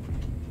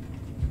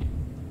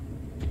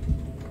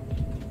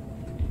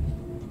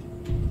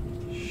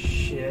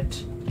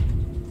 Shit.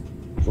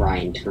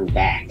 Brian, turn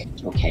back.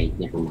 Okay,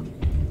 never mind.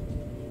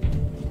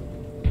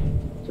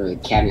 There's a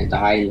cabinet to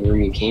hide in the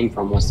room you came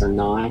from, was there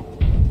not?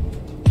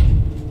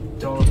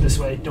 Don't look this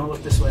way. Don't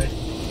look this way.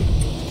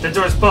 The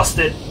door's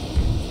busted.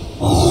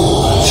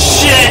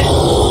 Shit!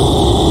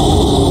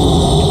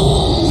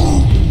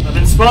 I've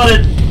been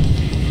spotted.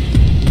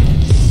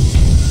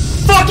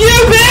 Fuck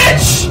you,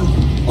 bitch!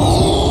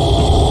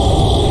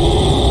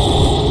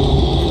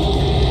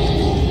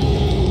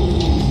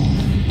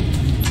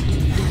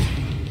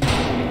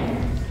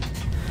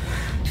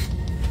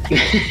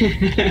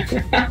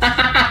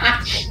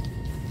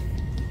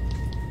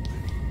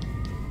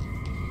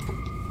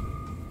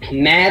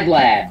 Mad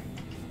lad.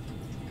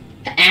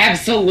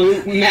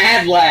 Absolute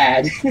mad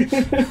lad.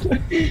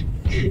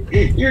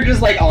 You're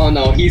just like, oh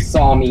no, he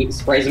saw me,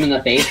 sprays him in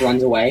the face,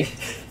 runs away.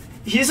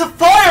 He's a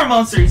fire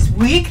monster! He's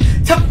weak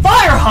to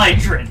fire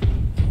hydrant!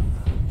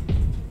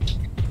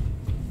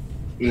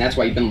 And that's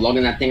why you've been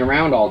lugging that thing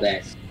around all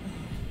day.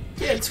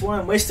 Yeah, it's why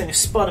I'm wasting a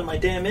spot in my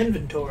damn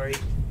inventory.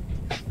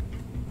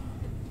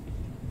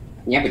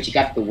 Yeah, but you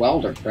got the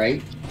welder,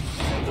 right?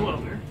 The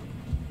welder.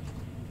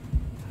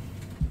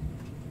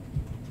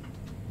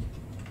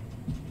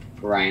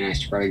 Ryan, I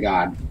swear to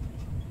God.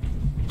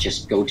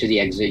 Just go to the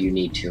exit you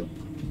need to.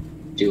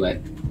 Do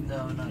it.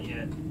 No, not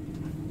yet.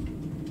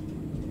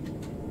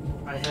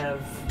 I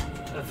have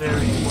a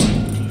very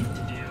important deed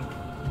to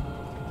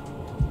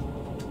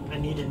do. I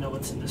need to know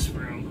what's in this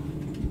room.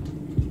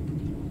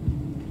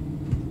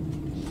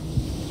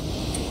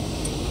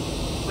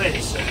 Wait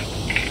a sec.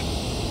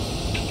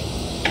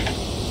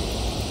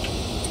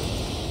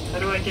 How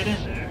do I get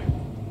in there?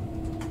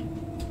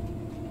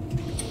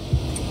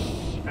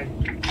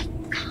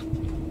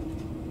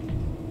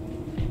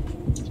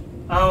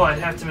 Oh, I'd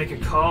have to make a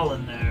call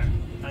in there.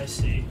 I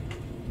see.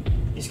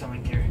 He's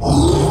coming here.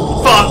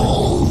 Fuck!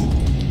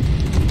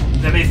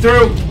 Let me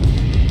through!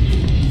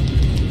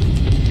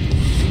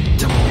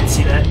 Don't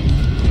see that.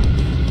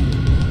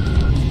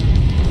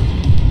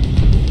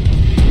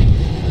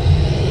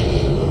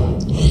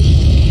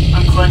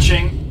 I'm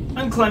clenching.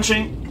 I'm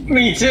clenching.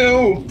 Me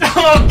too!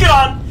 Oh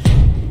god!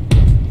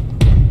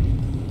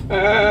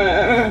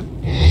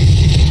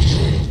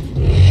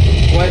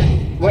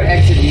 What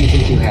exit do you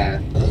think you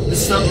have? The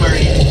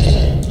submarine.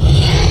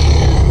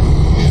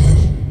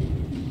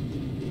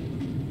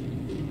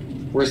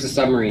 Where's the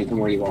submarine from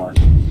where you are?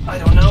 I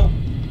don't know.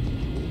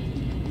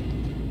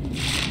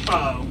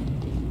 Uh-oh.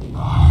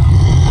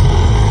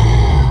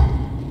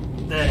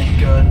 That ain't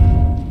good.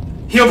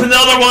 He opened the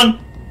other one!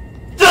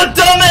 The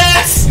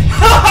dumbass!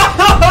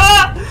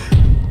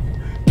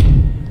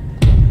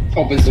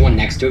 Opens the one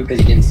next to it because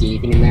he didn't see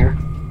anything in there.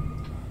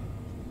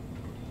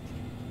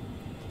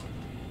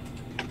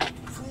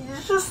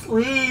 Please just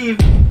leave.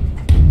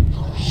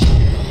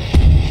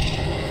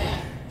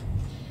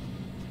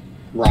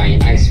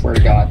 Ryan, I swear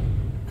to God.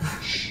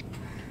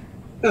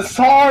 It's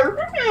hard.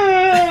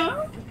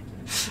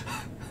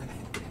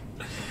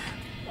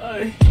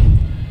 I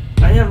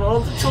have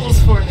all the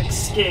tools for an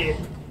escape.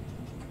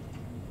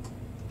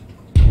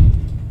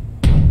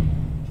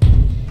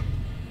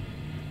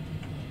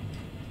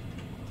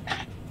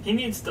 He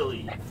needs to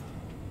leave.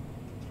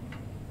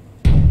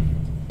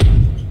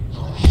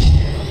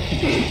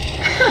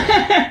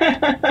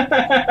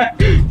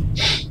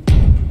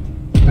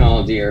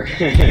 Oh dear.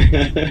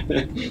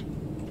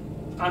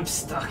 I'm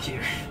stuck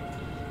here.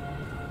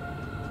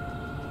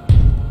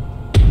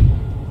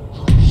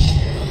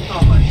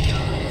 Oh my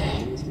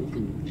god.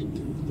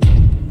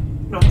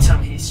 Don't tell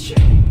me he's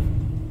checking.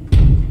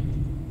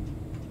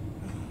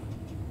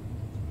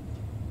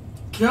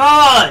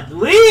 God,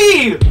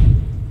 leave!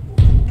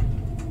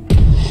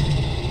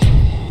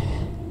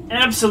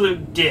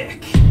 Absolute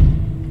dick.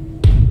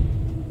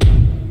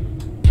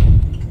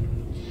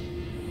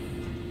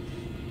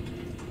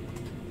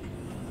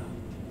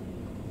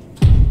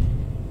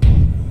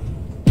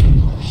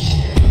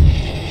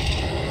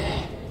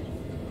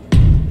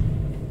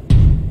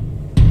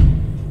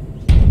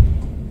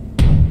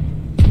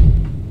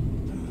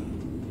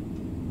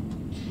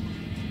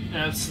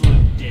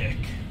 Absolute dick.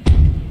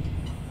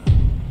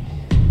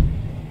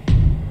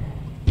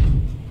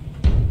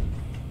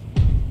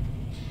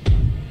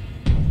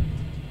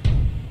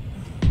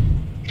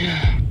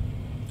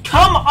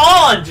 Come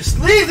on! Just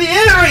leave the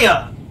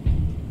area!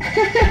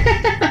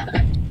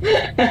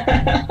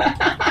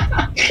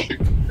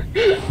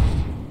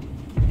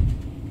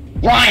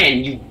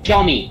 Ryan, you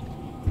dummy!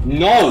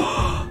 No!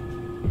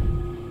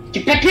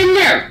 Get back in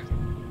there!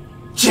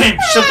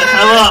 James, shut the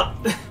hell up!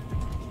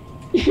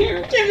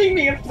 You're giving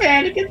me a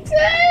panic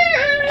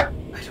attack!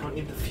 I don't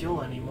need the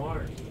fuel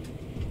anymore.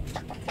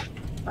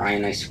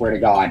 Ryan, I swear to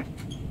God.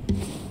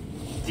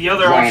 The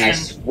other Ryan, I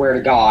option... swear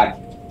to God.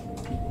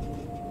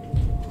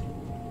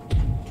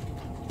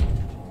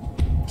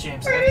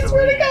 James, Ryan, I I have to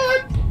swear leave. to God!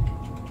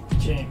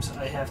 James,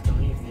 I have to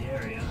leave the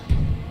area.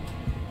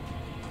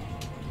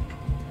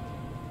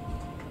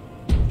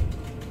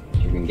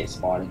 You're gonna get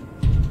spotted.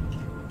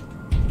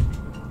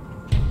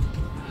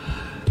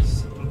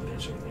 Son of a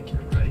bitch, I think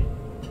you're right.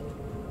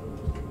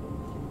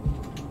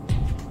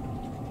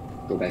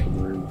 Go back in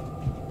the room.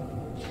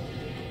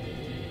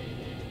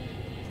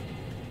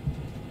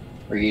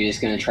 Or are you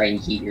just gonna try and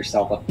heat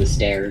yourself up the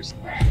stairs?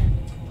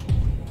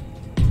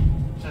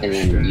 And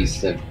then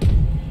use the...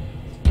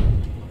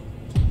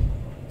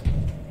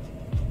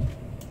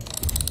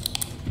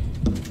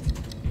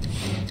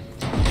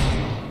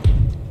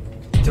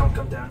 Don't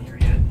come down here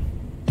yet.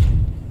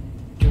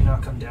 Do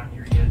not come down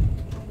here yet.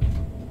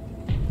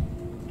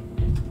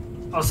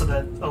 Also,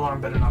 that alarm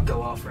better not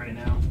go off right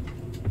now.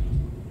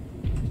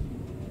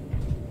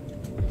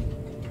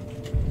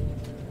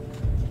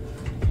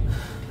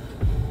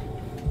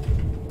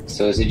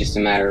 So is it just a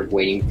matter of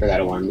waiting for that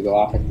alarm to go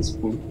off at this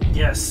point?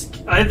 Yes,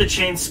 I have the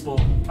chain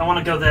spool. I want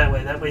to go that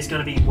way. That way's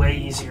going to be way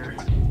easier.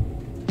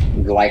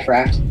 The life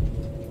raft?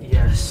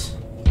 Yes.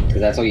 Because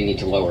that's all you need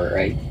to lower it,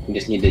 right? You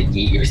just need to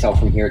yeet yourself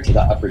from here to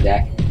the upper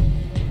deck.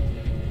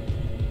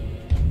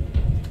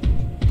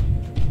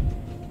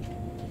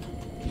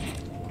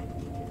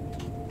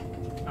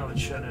 I would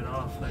shut it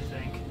off, I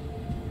think.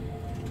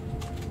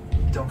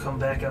 Don't come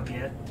back up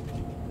yet.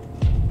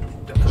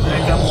 Don't come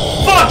back him.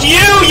 Fuck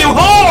you, you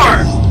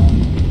whore!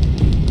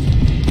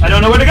 I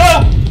don't know where to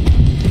go!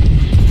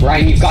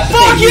 Ryan, you've got the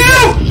Fuck same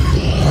you!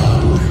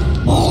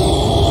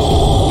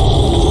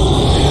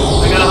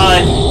 I gotta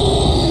hide.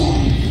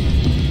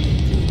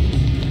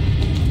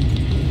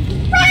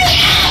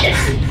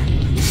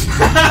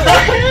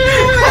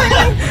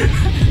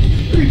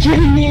 You're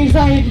giving me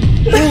anxiety.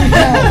 Oh,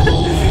 God.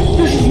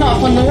 This is not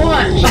fun to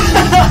watch.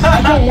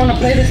 I don't want to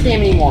play this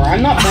game anymore.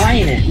 I'm not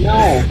buying it.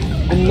 No,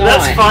 I'm not.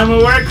 That's fine,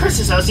 we'll we're at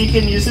Chris's house, you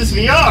can use his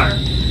VR.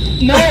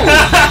 No!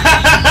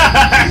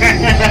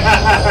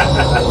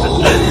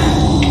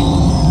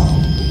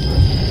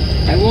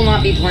 I will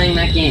not be playing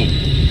that game.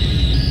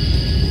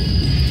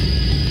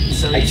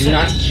 So I do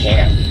not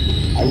care.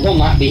 I will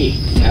not be.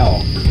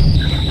 No.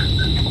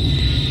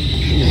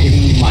 You're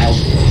giving me mild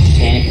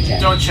panic attack.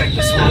 Don't check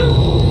this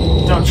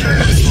one. Don't check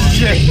this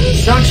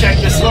one. Don't check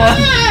this one.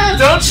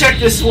 Don't check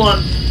this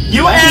one.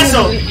 You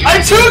asshole! I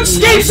have 2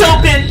 escapes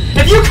open!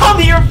 If you come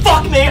here and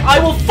fuck me, I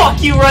will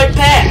fuck you right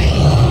back!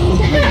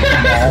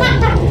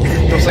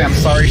 He'll say, I'm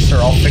sorry, sir,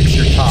 I'll fix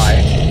your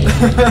tie.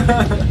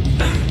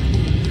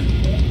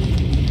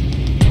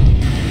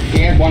 He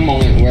had one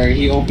moment where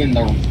he opened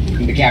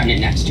the cabinet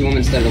next to him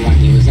instead of the one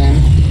he was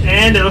in.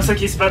 And it looks like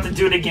he's about to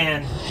do it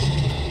again.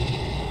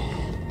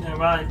 Never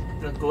mind,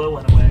 the glow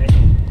went away.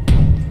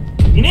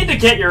 You need to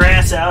get your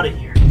ass out of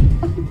here.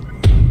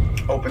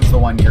 Opens the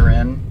one you're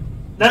in.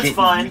 That's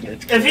fine.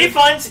 If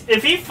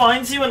he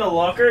finds you in a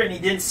locker and he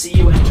didn't see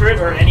you enter it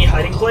or any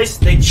hiding place,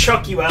 they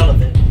chuck you out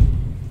of it.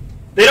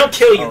 They don't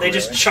kill you, they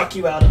just chuck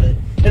you out of it.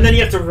 And then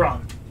you have to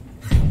run.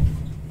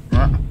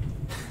 I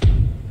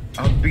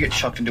hope we get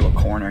chucked into a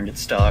corner and get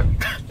stuck.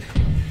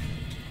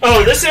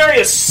 Oh, this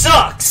area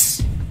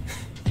sucks!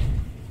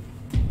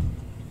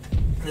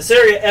 This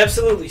area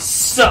absolutely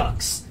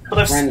sucks. But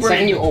I've Ryan, the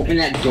second you open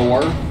that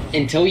door,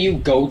 until you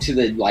go to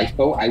the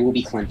lifeboat, I will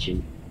be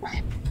clenching.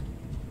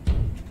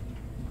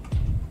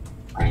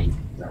 Ryan,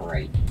 is that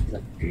right?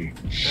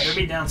 Better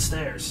be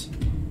downstairs.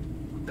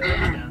 Better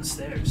be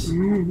downstairs.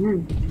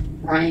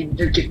 Ryan,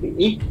 you're giving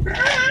me.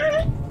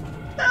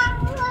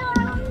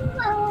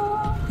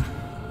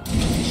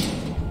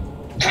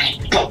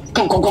 Go,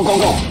 go, go, go, go,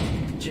 go!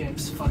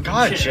 James, fucking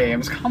God, shit.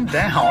 James, calm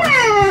down.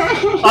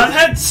 I've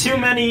had too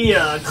many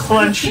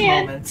clench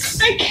moments.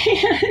 I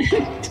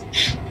can't.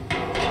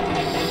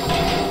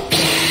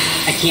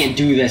 I can't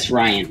do this,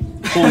 Ryan.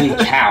 Holy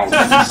cow.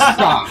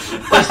 Stop.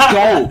 Let's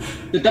go.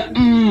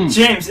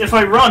 James, if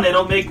I run,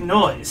 it'll make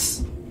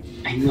noise.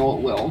 I know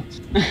it will.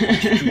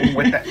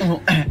 With that.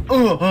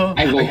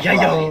 I will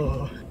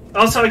cry.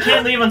 Also, I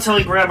can't leave until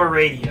I grab a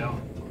radio.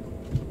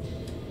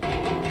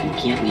 You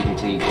can't leave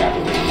until you grab a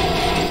radio.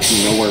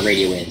 You know where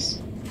radio is.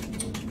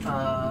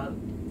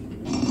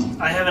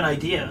 I have an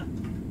idea.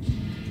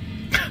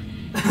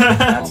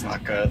 That's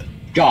not good.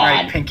 God.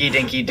 Alright, Pinky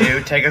Dinky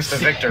Doo, take us to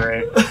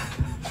victory.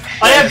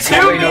 I have two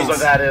Nobody knows means. what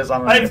that is,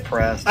 I'm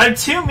impressed. I have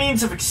 2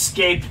 means of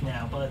escape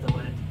now, by the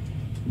way.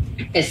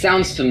 It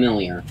sounds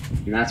familiar,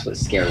 and that's what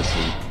scares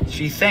me.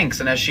 She thinks,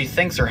 and as she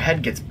thinks, her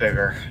head gets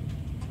bigger.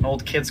 An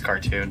old kid's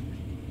cartoon.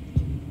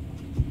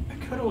 I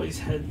could always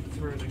head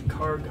through the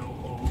cargo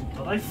hold,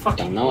 but I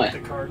fucking Don't know hate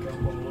it. the cargo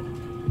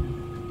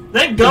hold.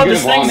 Thank God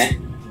this thing's...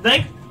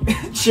 Thank...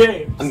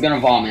 James. I'm gonna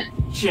vomit.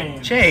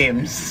 James.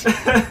 James!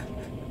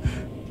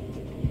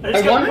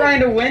 I want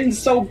Ryan to win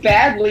so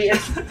badly,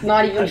 it's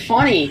not even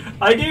funny.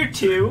 I do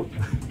too.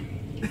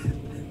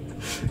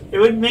 It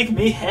would make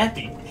me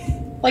happy.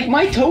 Like,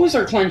 my toes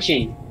are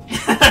clenching.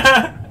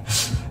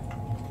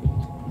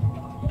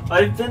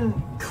 I've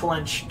been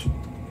clenched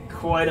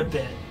quite a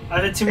bit.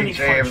 I've had too many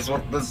James,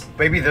 clenched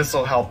maybe this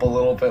will help a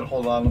little bit.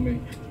 Hold on, let me...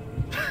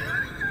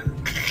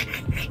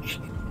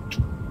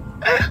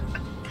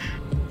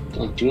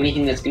 Don't do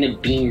anything that's gonna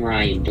beam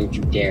Ryan, don't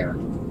you dare.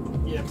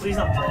 Yeah, please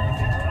don't play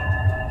anything loud.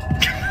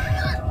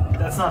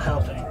 That's not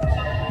helping.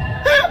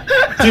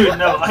 Dude,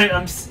 no,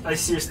 I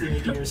seriously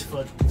need to hear his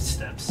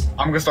footsteps.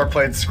 I'm gonna start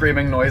playing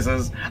screaming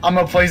noises. I'm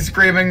gonna play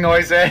screaming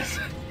noises.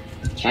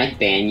 Can I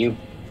ban you?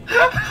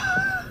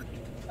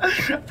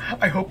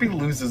 I hope he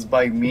loses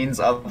by means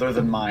other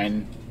than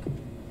mine.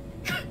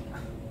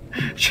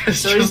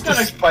 just So he's to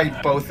gonna-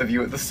 spite both of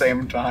you at the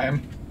same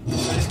time.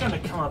 So he's gonna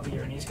come up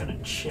here and he's gonna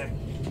check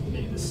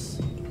this.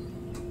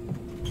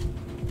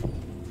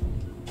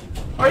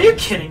 Are you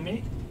kidding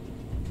me?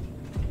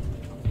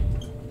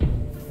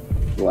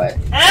 What?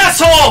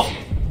 Asshole!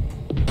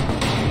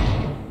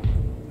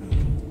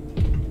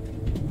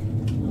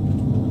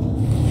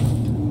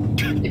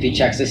 If he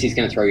checks this, he's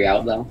gonna throw you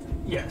out, though.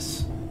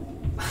 Yes.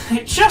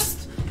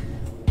 Just...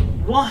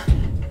 What? He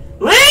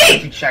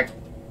Leave! It's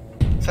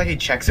like he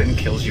checks it and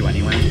kills you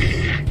anyway.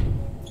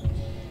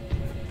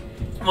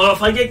 Well,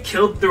 if I get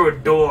killed through a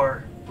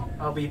door,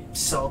 I'll be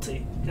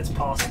salty. It's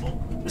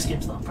possible. This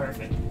game's not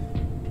perfect.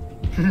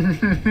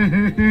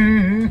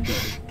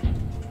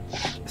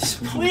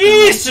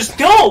 Please, just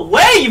go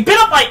away! You've been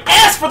up my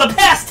ass for the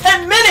past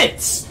 10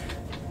 minutes!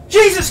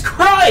 Jesus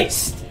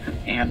Christ!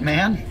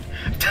 Ant-Man?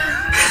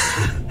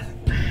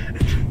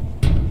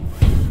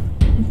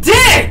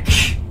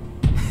 Dick!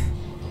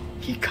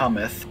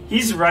 cometh.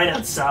 He's right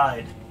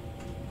outside.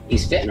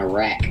 He's fitting a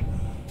wreck.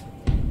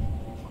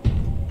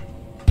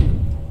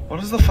 What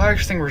does the fire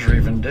extinguisher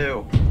even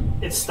do?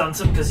 It stuns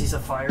him because he's a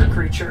fire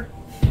creature.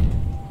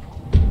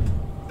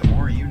 The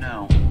more you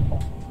know.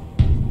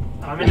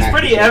 I mean, it's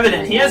pretty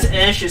evident. He has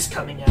ashes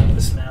coming out of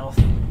his mouth.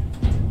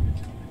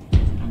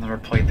 I've never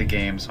played the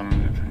game, so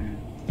I'm...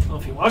 Well,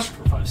 if you watch it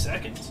for 5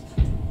 seconds.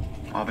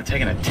 Oh, I've been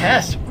taking a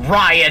test.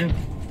 Ryan!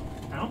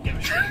 I don't give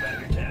a shit about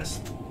your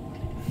test.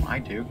 I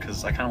do,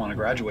 because I kind of want to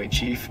graduate,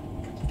 Chief.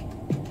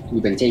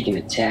 You've been taking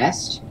a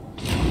test?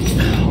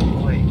 Oh,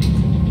 boy.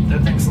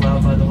 That thing's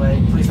loud, by the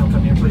way. Please don't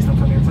come here, please don't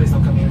come here, please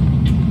don't come here.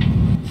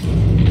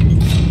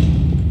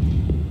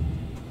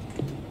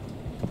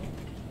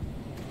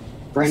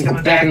 Brent, He's go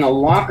coming back back. in the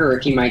locker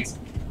if he might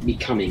be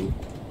coming.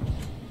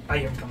 I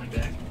hear him coming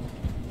back.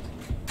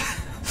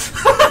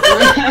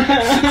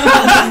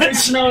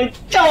 There's no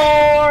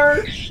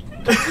door!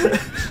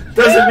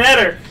 Doesn't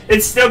matter.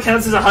 It still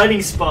counts as a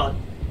hiding spot.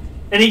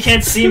 And he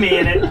can't see me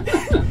in it.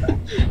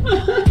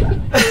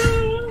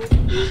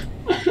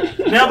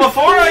 Now,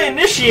 before I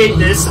initiate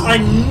this, I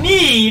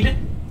need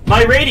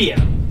my radio.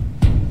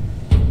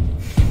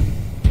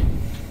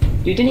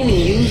 You didn't even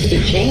use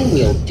the chain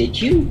wheel, did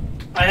you?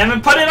 I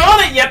haven't put it on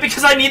it yet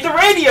because I need the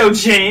radio,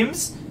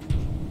 James.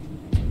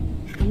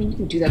 I mean, you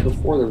can do that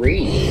before the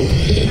radio.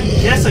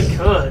 Yes, I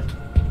could.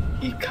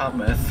 He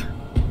cometh.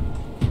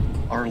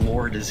 Our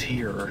Lord is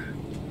here.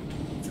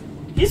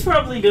 He's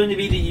probably going to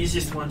be the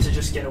easiest one to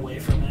just get away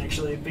from,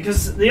 actually,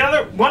 because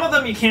one of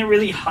them you can't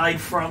really hide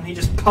from. He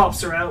just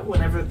pops her out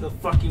whenever the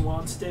fuck he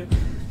wants to.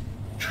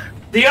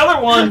 The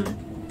other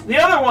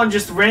one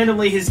just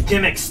randomly his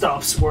gimmick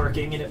stops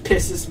working and it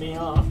pisses me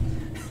off.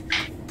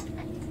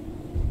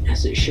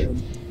 As it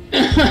should.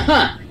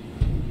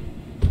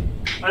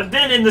 I've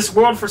been in this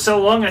world for so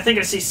long, I think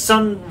I see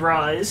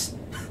sunrise.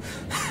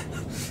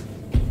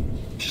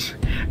 Just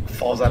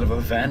falls out of a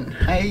vent.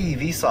 Hey,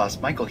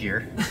 Vsauce, Michael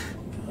here.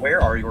 Where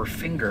are your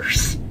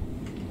fingers?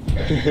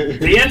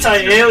 The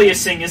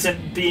anti-aliasing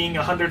isn't being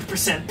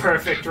 100%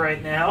 perfect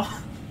right now.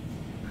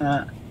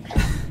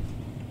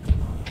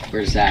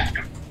 Where's that?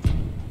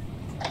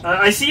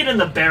 I see it in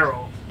the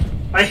barrel.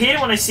 I hate it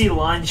when I see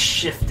lines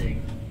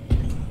shifting.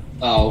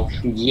 Oh,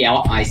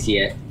 yeah, I see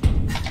it.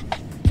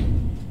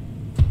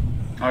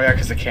 Oh yeah,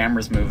 because the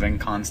camera's moving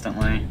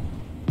constantly.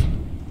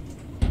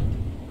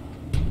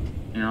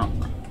 Yeah.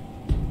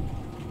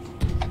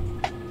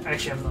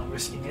 Actually, I'm not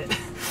risking it.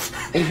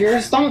 I hear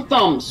stomp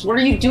thumps. What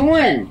are you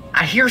doing?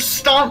 I hear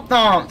stomp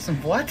thumps.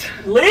 What?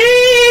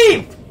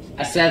 Leave!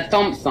 I said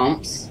thump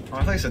thumps. Oh,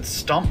 I thought you said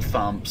stomp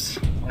thumps.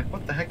 Like,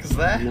 what the heck is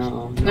that?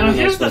 No. Now,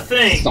 here's the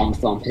thing. Stomp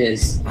thump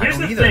is. Here's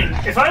don't the either. thing.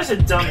 If I was a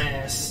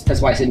dumbass,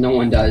 That's why I said no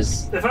one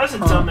does. if I was a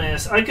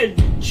dumbass, I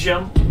could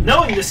jump.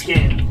 Knowing this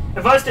game,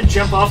 if I was to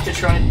jump off to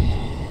try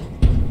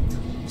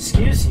and.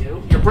 Excuse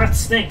you, your breath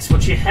stinks.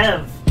 What you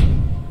have?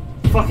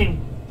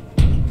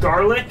 Fucking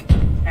garlic,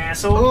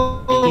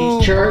 asshole. Ooh,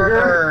 Beast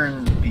burger.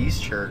 burn.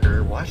 Beast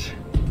burger. What?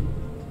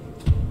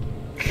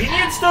 He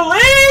needs to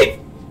leave.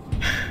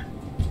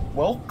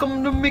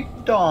 Welcome to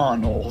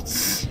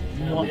McDonald's.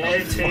 You want May I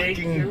a take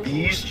your fucking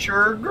beast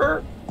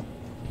burger?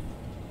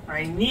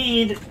 I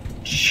need.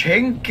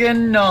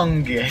 Chicken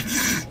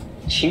nuggets.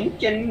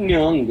 Chicken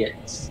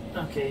nuggets.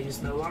 Okay,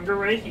 he's no longer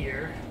right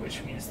here,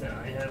 which means that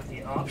I have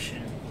the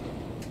option,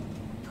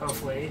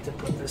 hopefully, to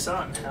put this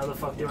on. How the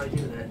fuck do I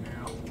do that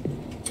now?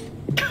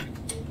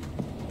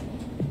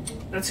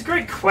 That's a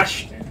great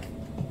question.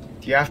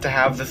 Do you have to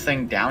have the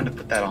thing down to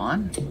put that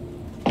on?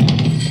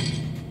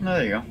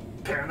 There you go.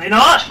 Apparently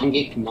not!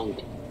 Chicken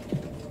nugget.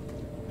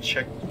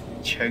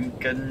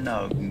 Chicken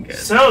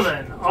nuggets. So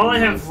then, all I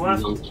have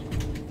left. Nugget.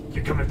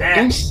 You're coming Don't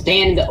back.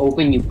 stand in the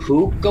open, you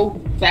poop. Go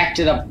back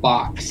to the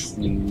box,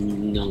 you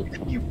nunk.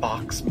 You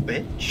box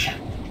bitch.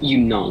 You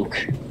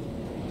nunk.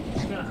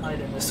 I'm gonna hide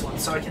in this one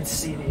so I can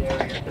see the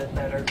area a bit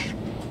better.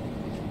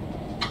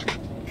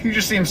 You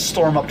just see him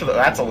storm up to the.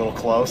 That's a little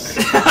close.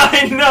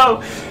 I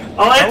know!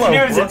 All I have to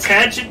Hello, do is Brooke.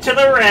 attach it to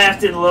the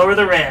raft and lower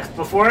the raft.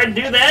 Before I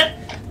do that,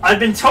 I've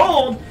been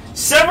told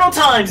several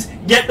times,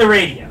 get the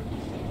radio.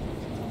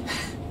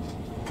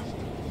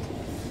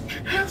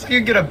 So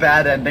you get a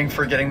bad ending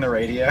for getting the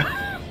radio.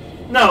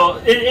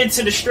 No, it's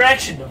a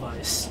distraction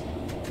device.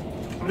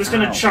 I'm just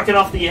gonna Ow. chuck it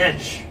off the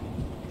edge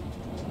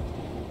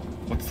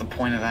What's the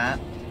point of that?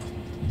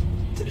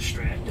 to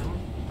distract him.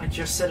 I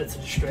just said it's a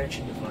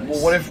distraction device.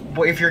 Well,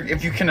 what if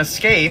you can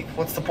escape?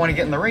 What's the point of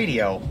getting the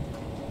radio?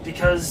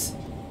 Because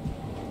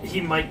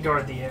he might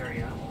guard the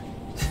area.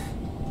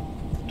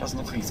 Doesn't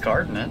look like he's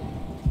guarding it.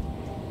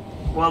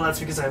 Well, that's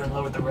because I haven't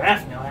lowered the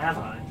raft now, have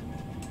I?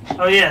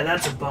 Oh yeah,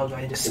 that's a bug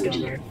I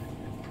discovered.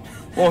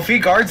 Well, if he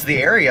guards the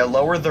area,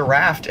 lower the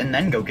raft and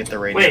then go get the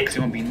radio Wait. because he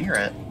won't be near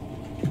it.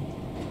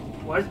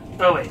 What?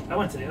 Oh wait, I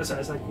went to the other side. I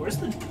was like, where's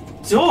the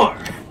door?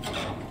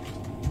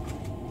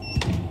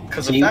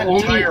 Because if You that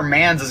only- entire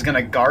man's is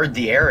gonna guard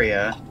the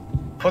area,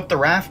 put the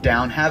raft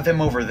down, have him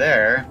over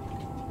there,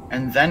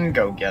 and then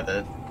go get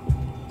it.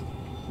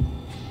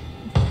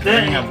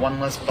 Then you have one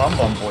less bum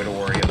boy to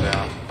worry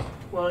about.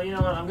 Well, you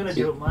know what? I'm gonna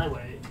do it my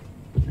way.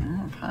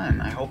 Oh, fine.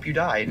 I hope you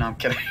die. No, I'm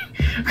kidding.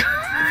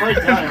 If I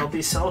die, I'll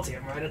be salty.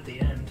 I'm right at the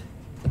end.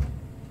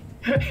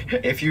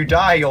 If you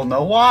die, you'll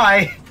know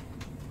why.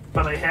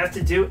 But I have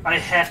to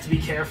be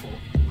careful.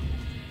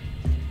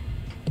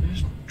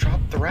 Just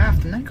drop the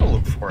raft and then go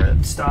look for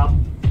it. Stop.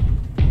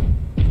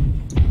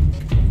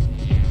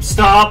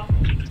 Stop!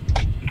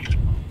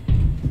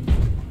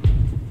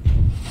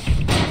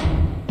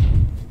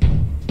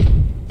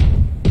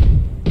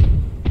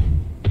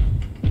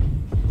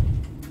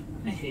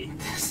 I hate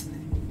this.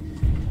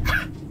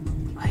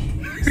 I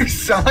hate this. You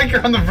sound like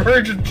you're on the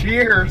verge of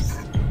tears.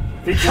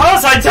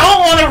 Because I don't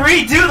want to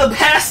redo the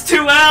past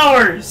 2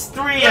 hours!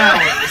 3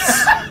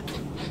 hours!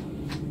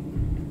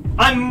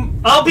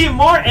 I'll be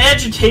more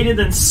agitated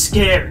than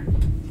scared.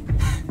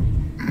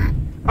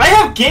 I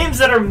have games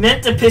that are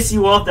meant to piss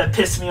you off that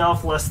piss me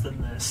off less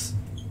than this.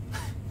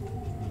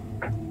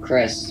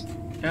 Chris,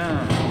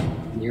 Yeah.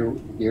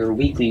 your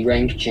weekly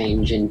rank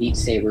change in Beat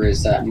Saber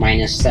is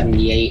minus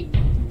 78.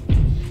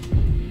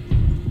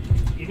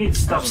 You need to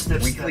stop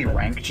stiff Weekly stepping.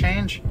 rank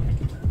change?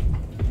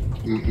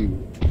 Mm-hmm.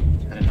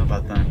 I didn't know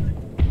about that.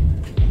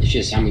 It's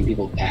just how many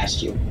people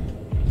passed you.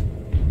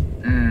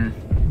 Mm.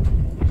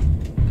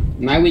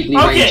 My weekly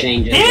rank Okay,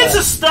 change he is needs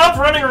to stop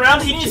running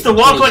around. He needs to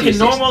walk like a 22,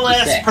 normal ass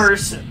 66.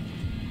 person.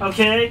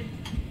 Okay?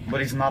 But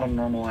he's not a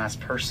normal ass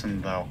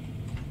person though.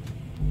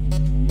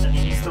 Then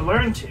he needs to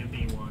learn to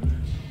be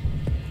one.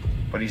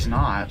 But he's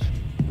not.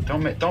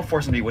 Don't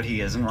force him to be what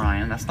he isn't,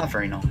 Ryan. That's not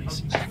very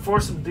nice. I'll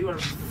force him to do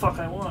whatever the fuck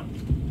I want.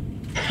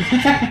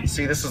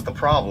 See, this is the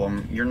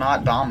problem. You're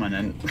not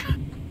dominant.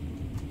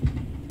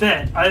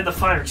 Bet, I have the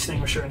fire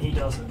extinguisher and he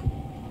doesn't.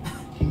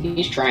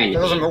 He's trying That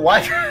to. doesn't know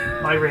what.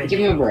 My radio. Give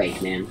him a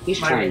break, man. He's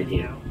My trying to.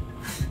 radio.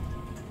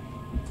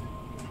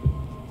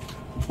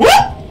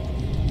 What?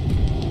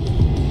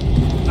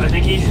 I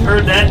think he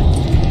heard that.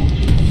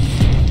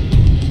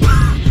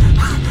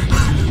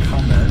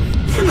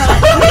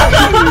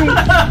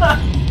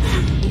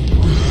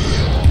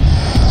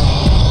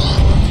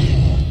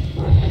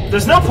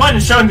 There's no point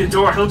in shutting the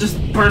door. He'll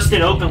just burst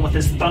it open with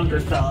his thunder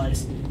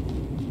thighs.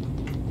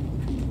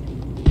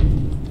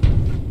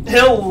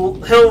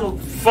 He'll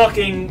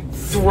fucking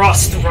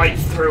thrust right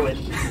through it.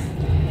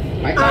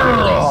 My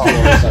top 8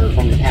 scores are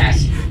from the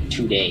past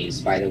 2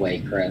 days, by the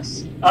way,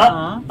 Chris.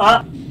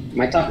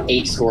 My top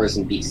 8 scores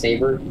in Beat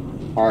Saber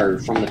are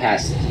from the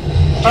past 2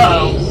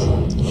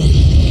 Uh-oh.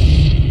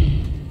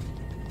 days.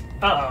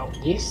 Uh-oh.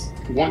 He's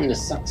wanting to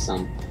suck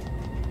some.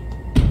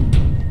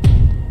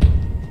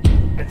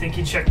 I think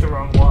he checked the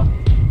wrong one.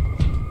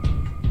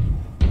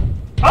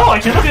 Oh, I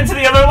can look into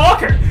the other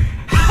locker!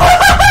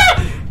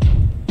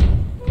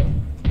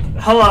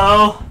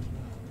 Hello?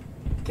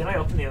 Can I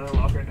open the other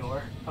locker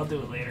door? I'll do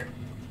it later.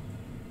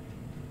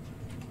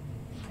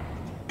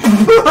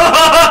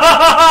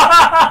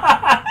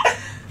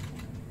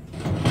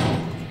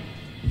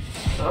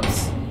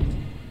 Oops.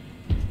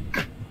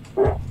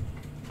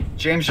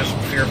 James just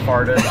fear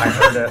farted. I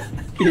heard it.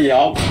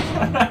 Yup.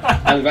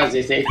 I was about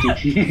to say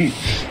safety.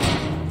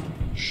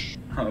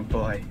 Oh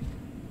boy.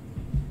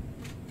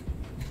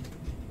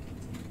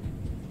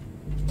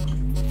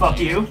 Fuck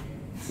you.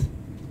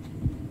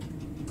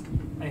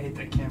 I hate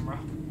that camera.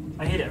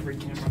 I hate every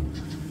camera.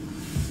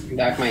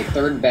 That's my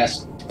third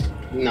best.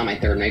 Not my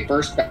third. My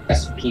first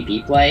best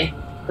PP play,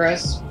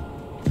 Chris,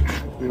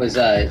 was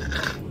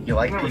You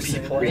like Never PP seen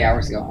it. 3 play?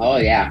 hours ago. Oh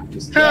yeah. It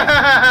was killer.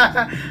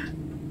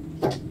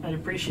 I'd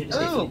appreciate it.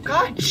 Oh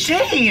God,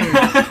 James!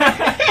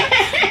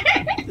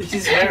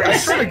 She's very I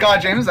swear to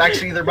God, James is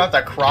actually either about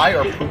to cry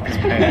or poop his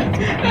pants.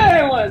 I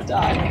don't want to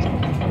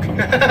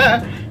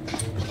die.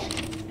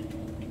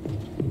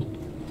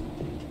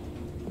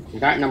 I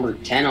got number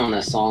 10 on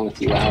a song a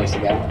few hours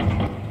ago.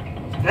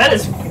 That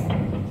is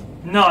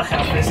not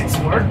how physics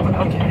work, but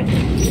okay.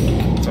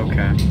 It's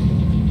okay.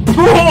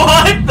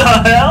 What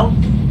the hell?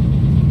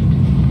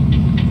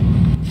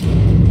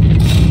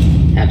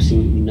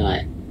 Absolute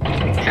nut.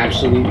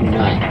 Absolute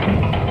nut.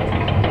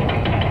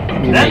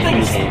 That thing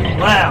is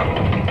loud.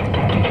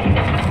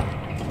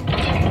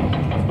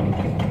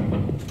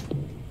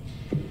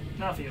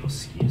 Now if you'll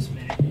excuse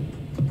me,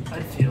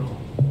 I'd feel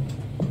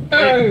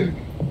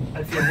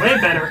way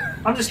better.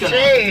 I'm just gonna...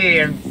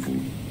 James!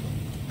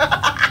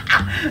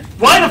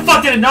 Why the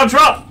fuck did it not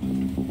drop?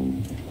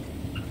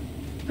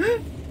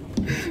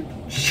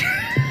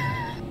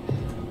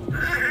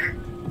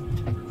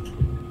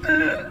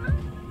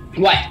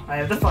 What? I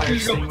have the fire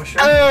extinguisher.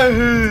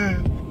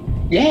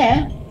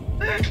 Yeah.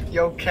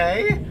 You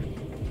okay?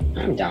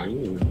 I'm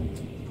dying.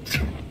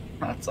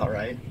 That's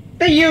alright.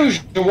 The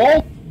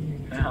usual.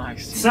 Yeah, I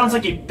see. Sounds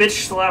like he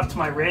bitch slapped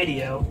my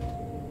radio.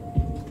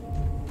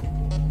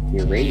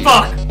 You're ready.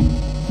 Fuck!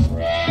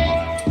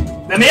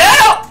 Let me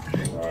out!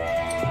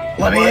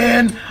 Let me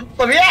in!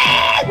 Let me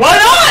in! Why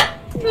not?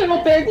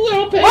 Little pig,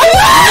 little pig.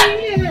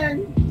 Why not?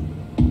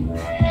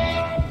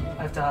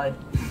 I've died.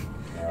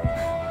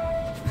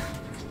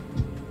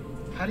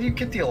 How do you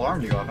get the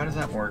alarm to go off? How does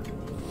that work?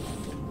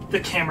 The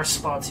camera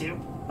spots you.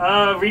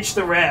 Reach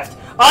the raft.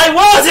 I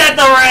was at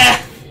the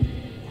raft!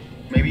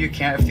 Maybe you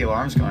can't if the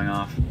alarm's going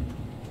off.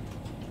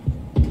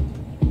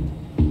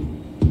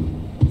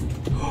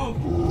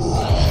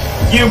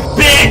 You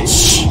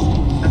bitch!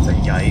 That's a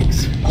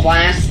yikes.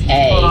 Class A.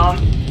 Hold on.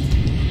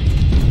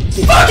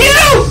 Fuck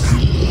you!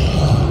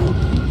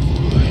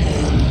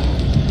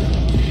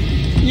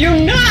 You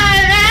know.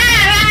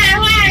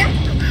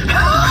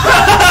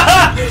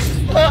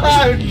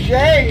 Oh,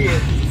 James!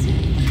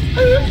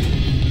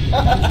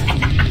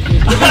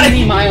 Giving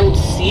me mild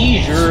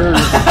seizures.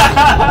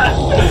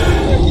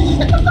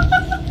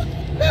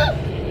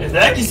 If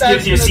that just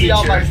That's gives you a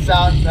gonna be on my seizure.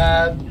 sound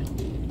pad.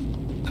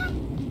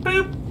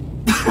 Boop.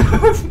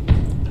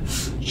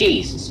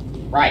 Jesus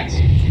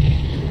Christ.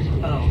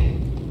 Oh.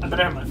 I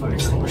better have my fire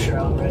extinguisher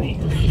out ready.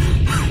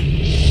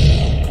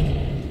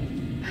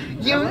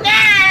 You know!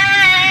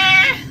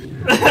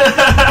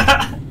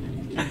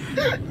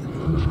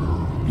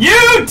 You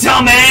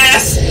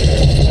dumbass!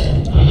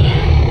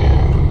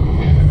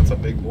 That's a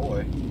big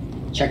boy.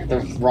 Check the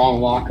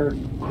wrong locker.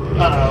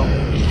 Uh-oh.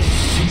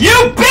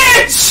 You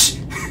bitch!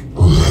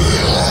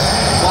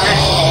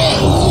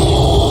 Class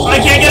I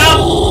can't get up!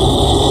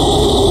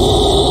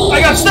 I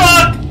got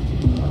stuck!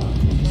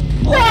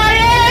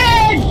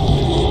 Ryan!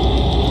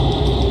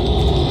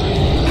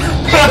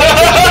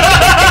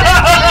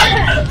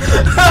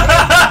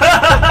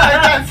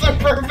 That's a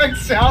perfect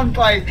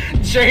soundbite.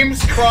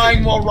 James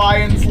crying while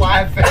Ryan's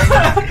laughing.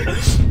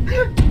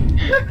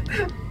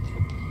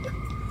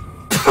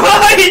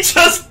 He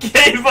just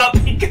gave up.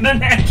 He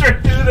couldn't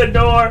enter through the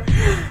door.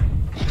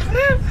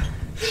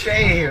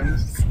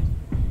 James.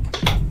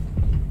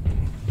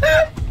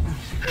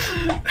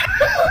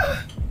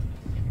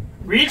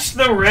 Reach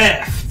the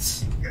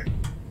raft.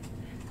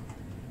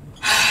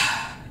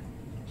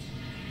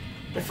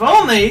 If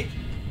only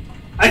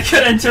I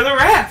could enter the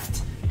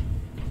raft.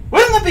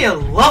 Wouldn't that be a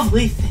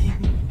lovely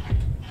thing?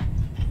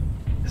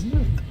 Isn't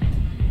it?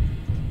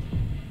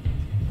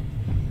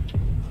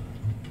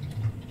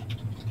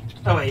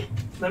 Oh wait,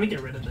 let me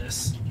get rid of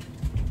this.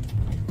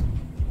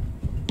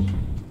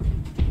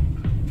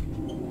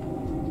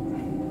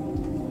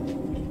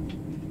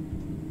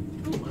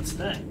 Ooh, what's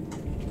that?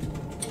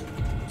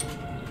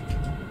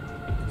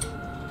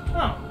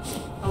 Oh,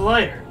 a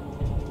lighter.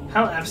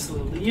 How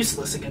absolutely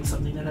useless against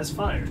something that has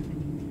fire.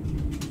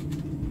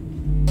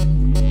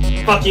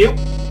 Fuck you.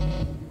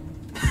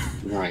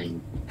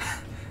 Ryan.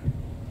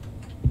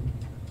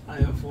 I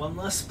have one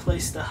less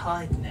place to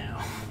hide now.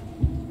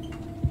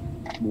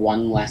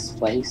 One less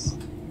place.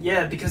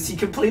 Yeah, because he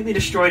completely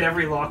destroyed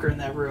every locker in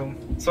that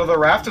room. So the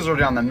rafters are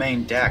down the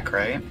main deck,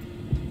 right?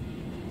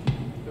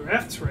 The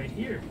raft's right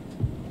here.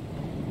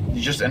 You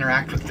just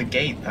interact with the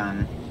gate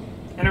then.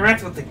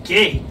 Interact with the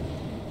gate.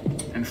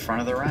 In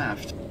front of the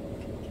raft.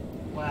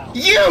 Wow.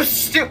 You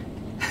stupid!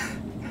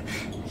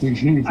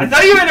 I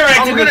thought you interacted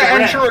I'm with gonna the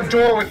raft. enter a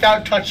door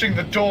without touching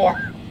the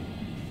door.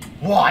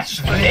 Watch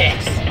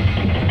this.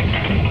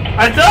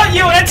 I thought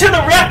you entered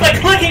the raft by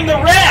clicking the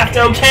raft,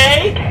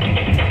 okay?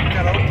 You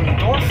gotta open the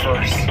door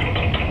first.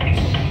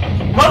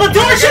 Well, the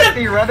door should have...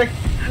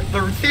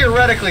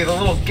 Theoretically, the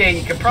little gate,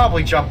 you could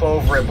probably jump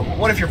over it, but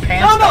what if your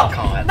pants No, got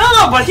caught?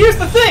 no, but here's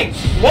the thing.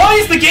 Why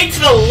is the gate to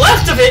the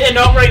left of it and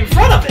not right in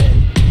front of it?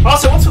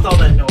 Also, what's with all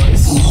that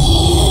noise?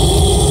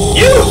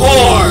 You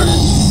whore!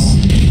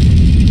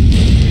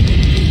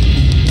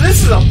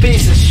 This is a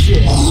piece of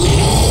shit.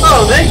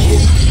 Oh, thank you.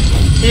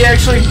 He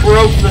actually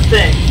broke the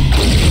thing.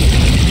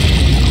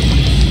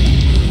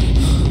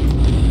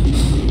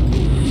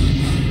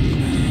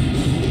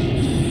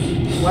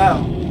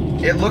 Wow.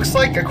 It looks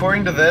like,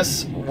 according to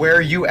this,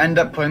 where you end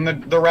up putting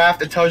the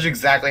raft, it tells you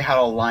exactly how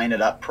to line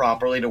it up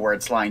properly to where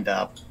it's lined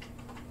up.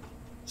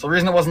 So the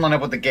reason it wasn't lined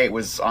up with the gate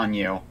was on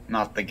you,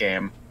 not the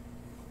game.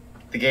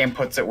 The game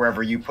puts it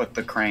wherever you put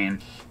the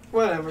crane.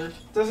 Whatever.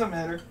 Doesn't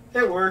matter.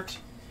 It worked.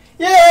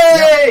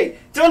 Yay!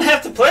 Don't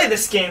have to play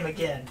this game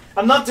again.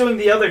 I'm not doing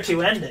the other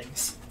two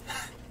endings.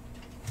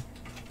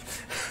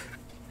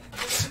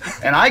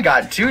 And I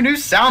got 2 new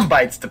sound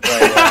bites to play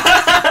with.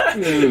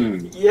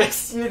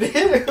 Yes, you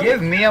do.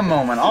 Give me a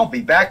moment. I'll be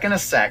back in a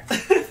sec.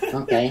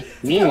 Okay.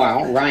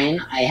 Meanwhile,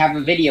 Ryan, I have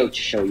a video to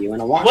show you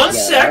and a watch. One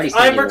together. I already sec,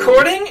 sent I'm you the link.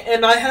 recording,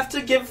 and I have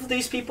to give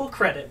these people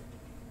credit.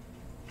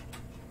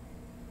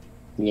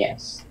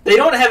 Yes. They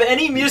don't have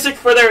any music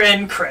for their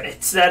end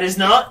credits. That is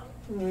not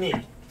me.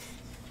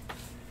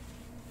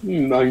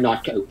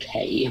 Not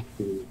okay.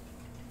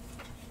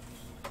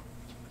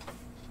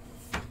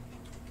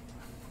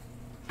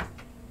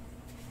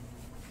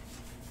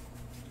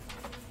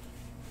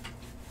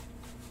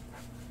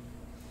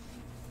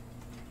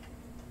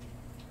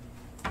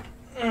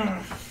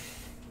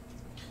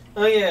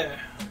 Oh yeah.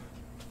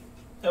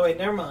 Oh wait,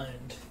 never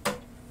mind.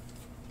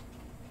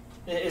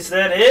 Is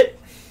that it?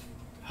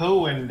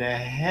 Who in the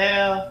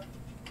hell?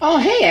 Oh,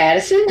 hey,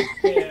 Addison.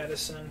 Hey,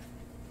 Addison.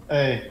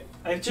 Hey,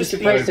 I've You just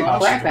surprised the beat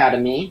crap out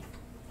of me.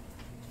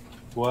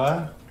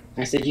 what?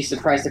 I said you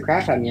surprised the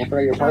crap out of me. I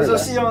forgot you were part Guys, of I'll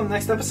this. see you on the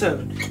next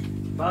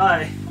episode.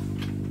 Bye.